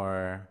much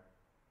more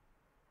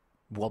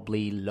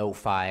wobbly,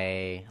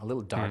 lo-fi, a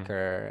little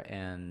darker,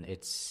 and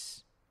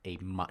it's a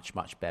much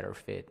better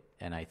fit,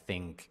 and I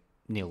think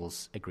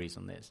Nils agrees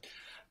on this.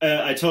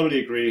 I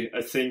totally agree.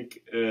 I think,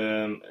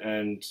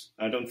 and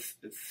I don't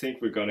think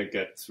we're going to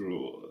get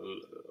through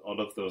all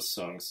of those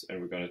songs,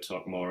 and we're going to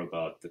talk more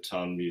about the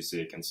town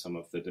music and some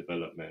of the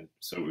development.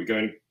 So we're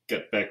going to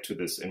get back to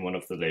this in one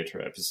of the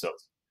later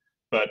episodes.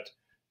 But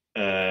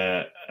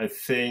I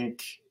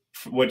think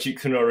what you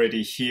can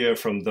already hear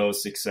from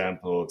those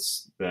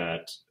examples,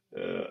 that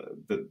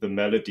the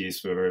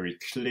melodies were very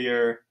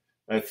clear.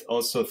 I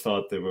also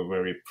thought they were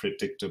very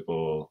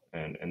predictable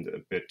and a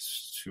bit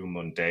too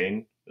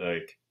mundane,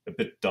 like a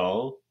bit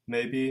dull,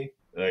 maybe.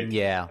 Like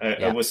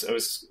I was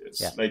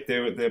like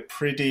they're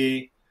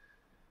pretty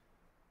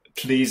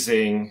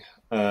pleasing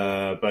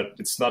but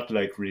it's not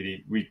like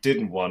really, we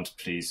didn't want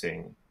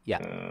pleasing.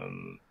 Yeah.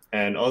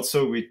 And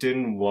also we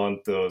didn't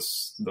want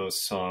those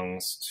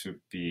songs to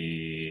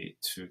be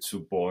to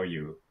bore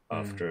you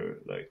after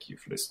like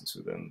you've listened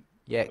to them.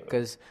 Yeah,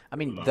 because I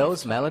mean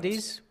those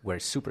melodies were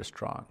super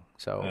strong.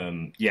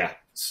 So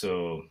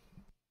so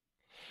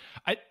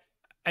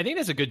I think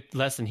there's a good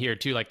lesson here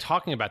too, like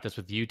talking about this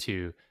with you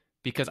two,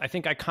 because I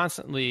think I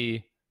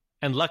constantly,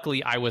 and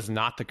luckily I was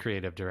not the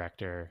creative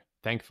director,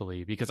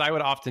 thankfully, because I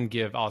would often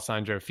give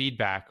Alessandro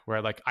feedback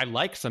where like I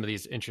like some of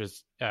these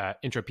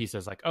intro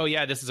pieces, like, oh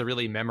yeah, this is a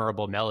really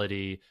memorable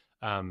melody.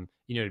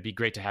 It'd be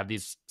great to have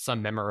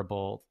some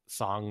memorable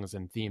songs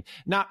and theme.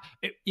 Not,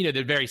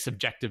 the very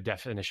subjective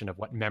definition of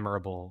what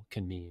memorable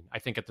can mean. I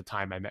think at the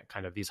time I meant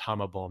kind of these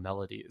hummable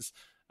melodies.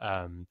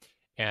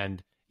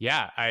 And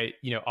yeah, I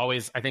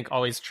always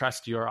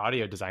trust your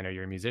audio designer,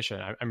 your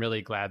musician. I'm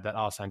really glad that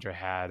Alessandro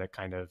had a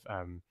kind of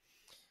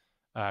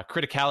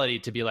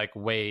criticality to be like,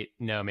 wait,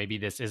 no, maybe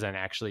this isn't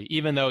actually,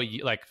 even though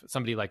like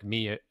somebody like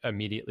me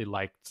immediately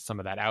liked some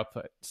of that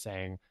output,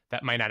 saying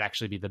that might not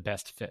actually be the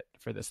best fit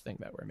for this thing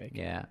that we're making.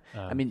 Yeah.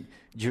 I mean,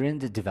 during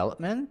the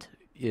development,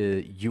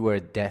 you were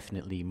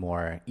definitely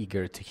more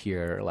eager to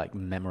hear like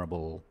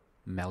memorable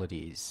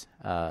melodies,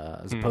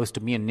 as opposed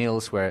to me and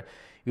Nils, where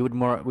we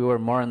were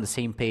more on the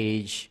same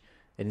page,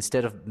 and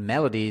instead of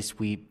melodies,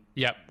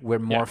 we're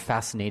more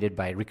fascinated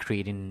by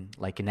recreating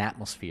like an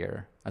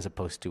atmosphere as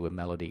opposed to a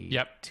melody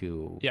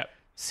to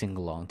sing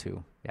along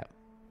to. Yeah.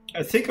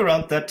 I think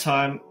around that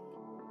time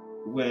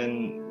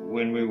when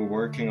we were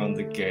working on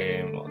the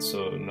game,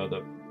 also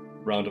another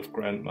round of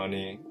grant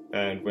money,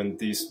 and when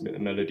these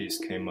melodies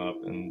came up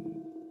and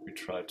we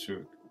tried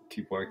to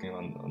keep working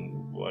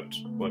on what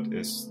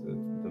is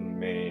the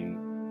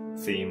main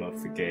theme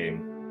of the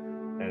game,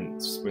 and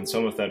when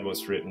some of that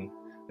was written,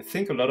 I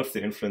think a lot of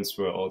the influence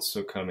were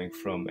also coming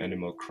from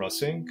Animal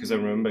Crossing, because I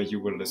remember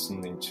you were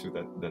listening to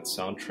that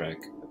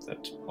soundtrack at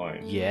that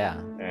point. Yeah.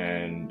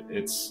 And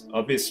it's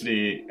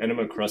obviously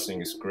Animal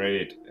Crossing is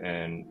great,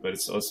 but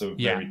it's also a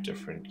very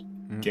different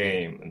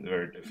game and a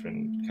very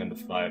different kind of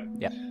vibe.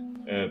 Yeah.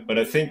 But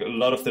I think a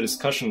lot of the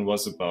discussion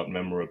was about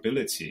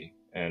memorability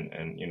and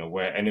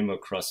where Animal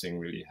Crossing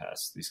really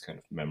has these kind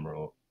of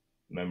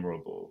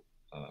memorable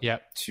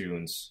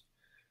tunes.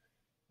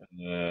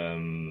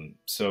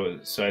 So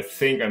I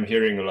think I'm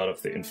hearing a lot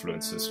of the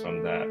influences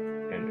from that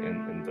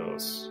in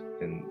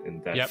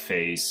that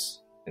phase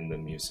in the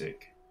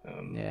music.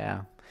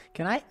 Yeah.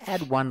 Can I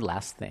add one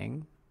last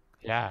thing?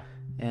 Yeah.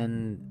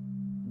 And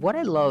what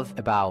I love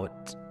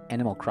about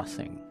Animal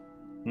Crossing,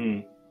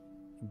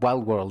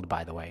 Wild World,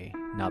 by the way,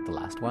 not the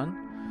last one,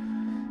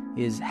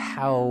 is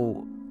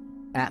how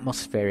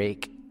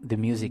atmospheric the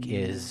music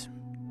is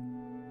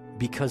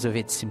because of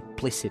its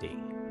simplicity.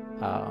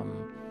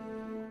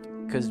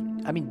 Because,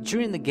 I mean,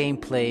 during the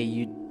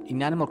gameplay,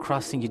 in Animal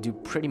Crossing, you do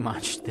pretty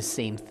much the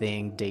same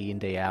thing day in,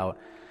 day out.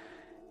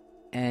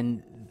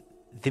 And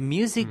the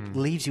music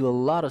leaves you a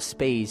lot of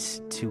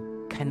space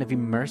to kind of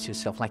immerse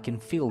yourself, like,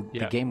 and feel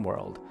the game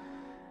world.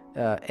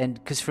 And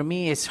because for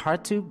me, it's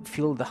hard to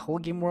feel the whole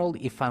game world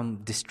if I'm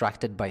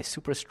distracted by a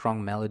super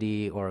strong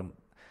melody, or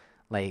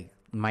like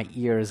my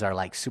ears are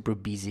like super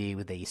busy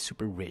with a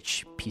super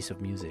rich piece of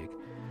music.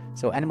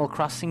 So Animal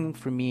Crossing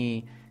for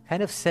me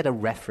kind of set a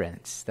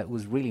reference that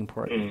was really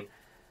important.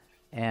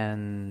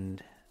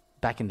 And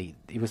back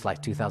it was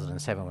like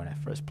 2007 when I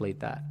first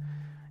played that.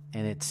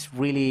 And it's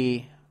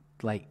really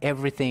like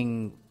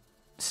everything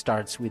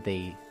starts with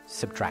a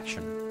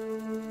subtraction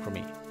for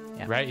me.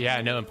 Yeah. Right.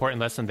 Yeah. No,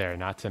 important lesson there.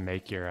 Not to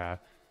make your,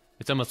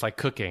 it's almost like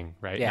cooking,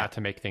 right? Yeah. Not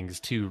to make things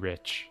too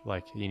rich.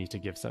 Like you need to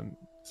give some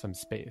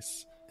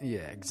space.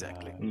 Yeah,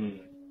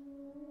 exactly.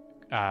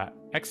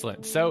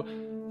 Excellent. So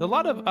a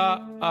lot of,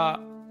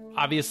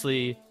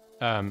 obviously,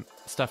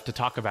 stuff to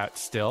talk about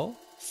still.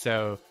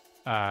 So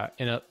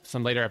in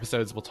some later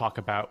episodes, we'll talk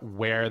about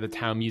where the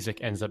town music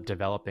ends up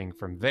developing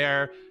from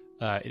there.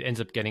 It ends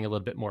up getting a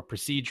little bit more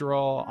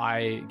procedural.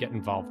 I get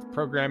involved with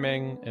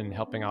programming and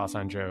helping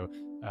Alessandro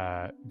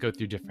go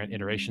through different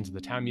iterations of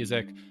the town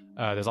music.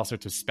 There's all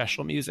sorts of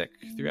special music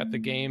throughout the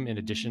game in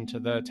addition to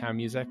the town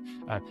music.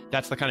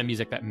 That's the kind of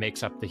music that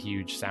makes up the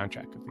huge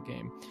soundtrack of the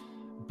game.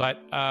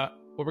 But what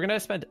we're going to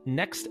spend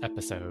next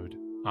episode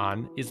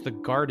on is the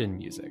garden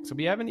music. So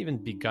we haven't even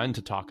begun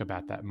to talk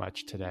about that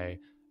much today,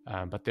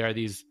 but there are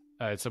these,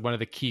 it's one of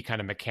the key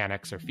kind of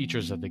mechanics or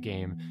features of the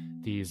game,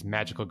 these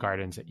magical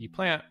gardens that you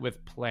plant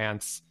with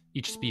plants.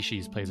 Each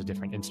species plays a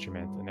different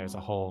instrument, and there's a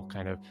whole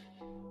kind of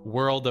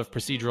world of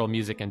procedural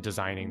music and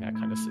designing that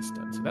kind of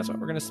system. So that's what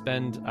we're going to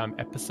spend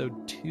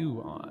episode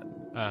 2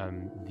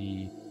 on,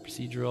 the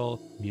procedural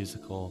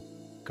musical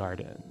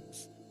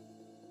gardens.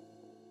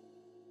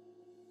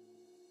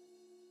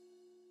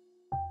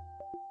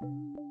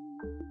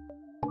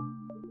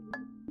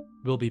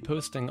 We'll be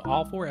posting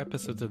all 4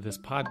 episodes of this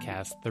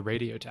podcast, The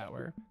Radio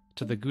Tower,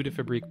 to the Gute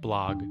Fabrik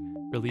blog,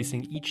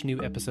 releasing each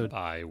new episode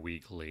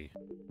bi-weekly.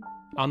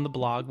 On the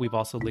blog, we've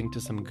also linked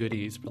to some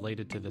goodies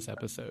related to this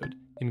episode,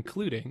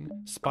 including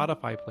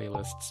Spotify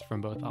playlists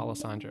from both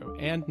Alessandro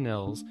and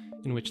Nils,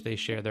 in which they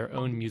share their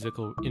own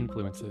musical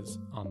influences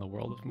on the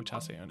world of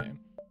Mutazione.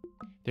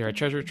 They're a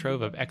treasure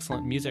trove of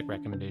excellent music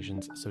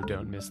recommendations, so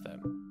don't miss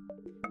them.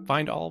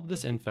 Find all of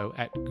this info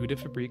at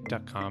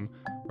gutefabrik.com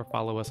or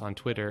follow us on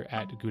Twitter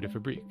at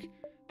Gutefabrik.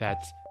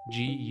 That's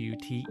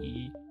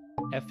GUTEFABRIK.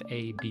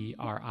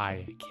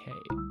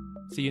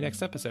 See you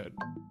next episode.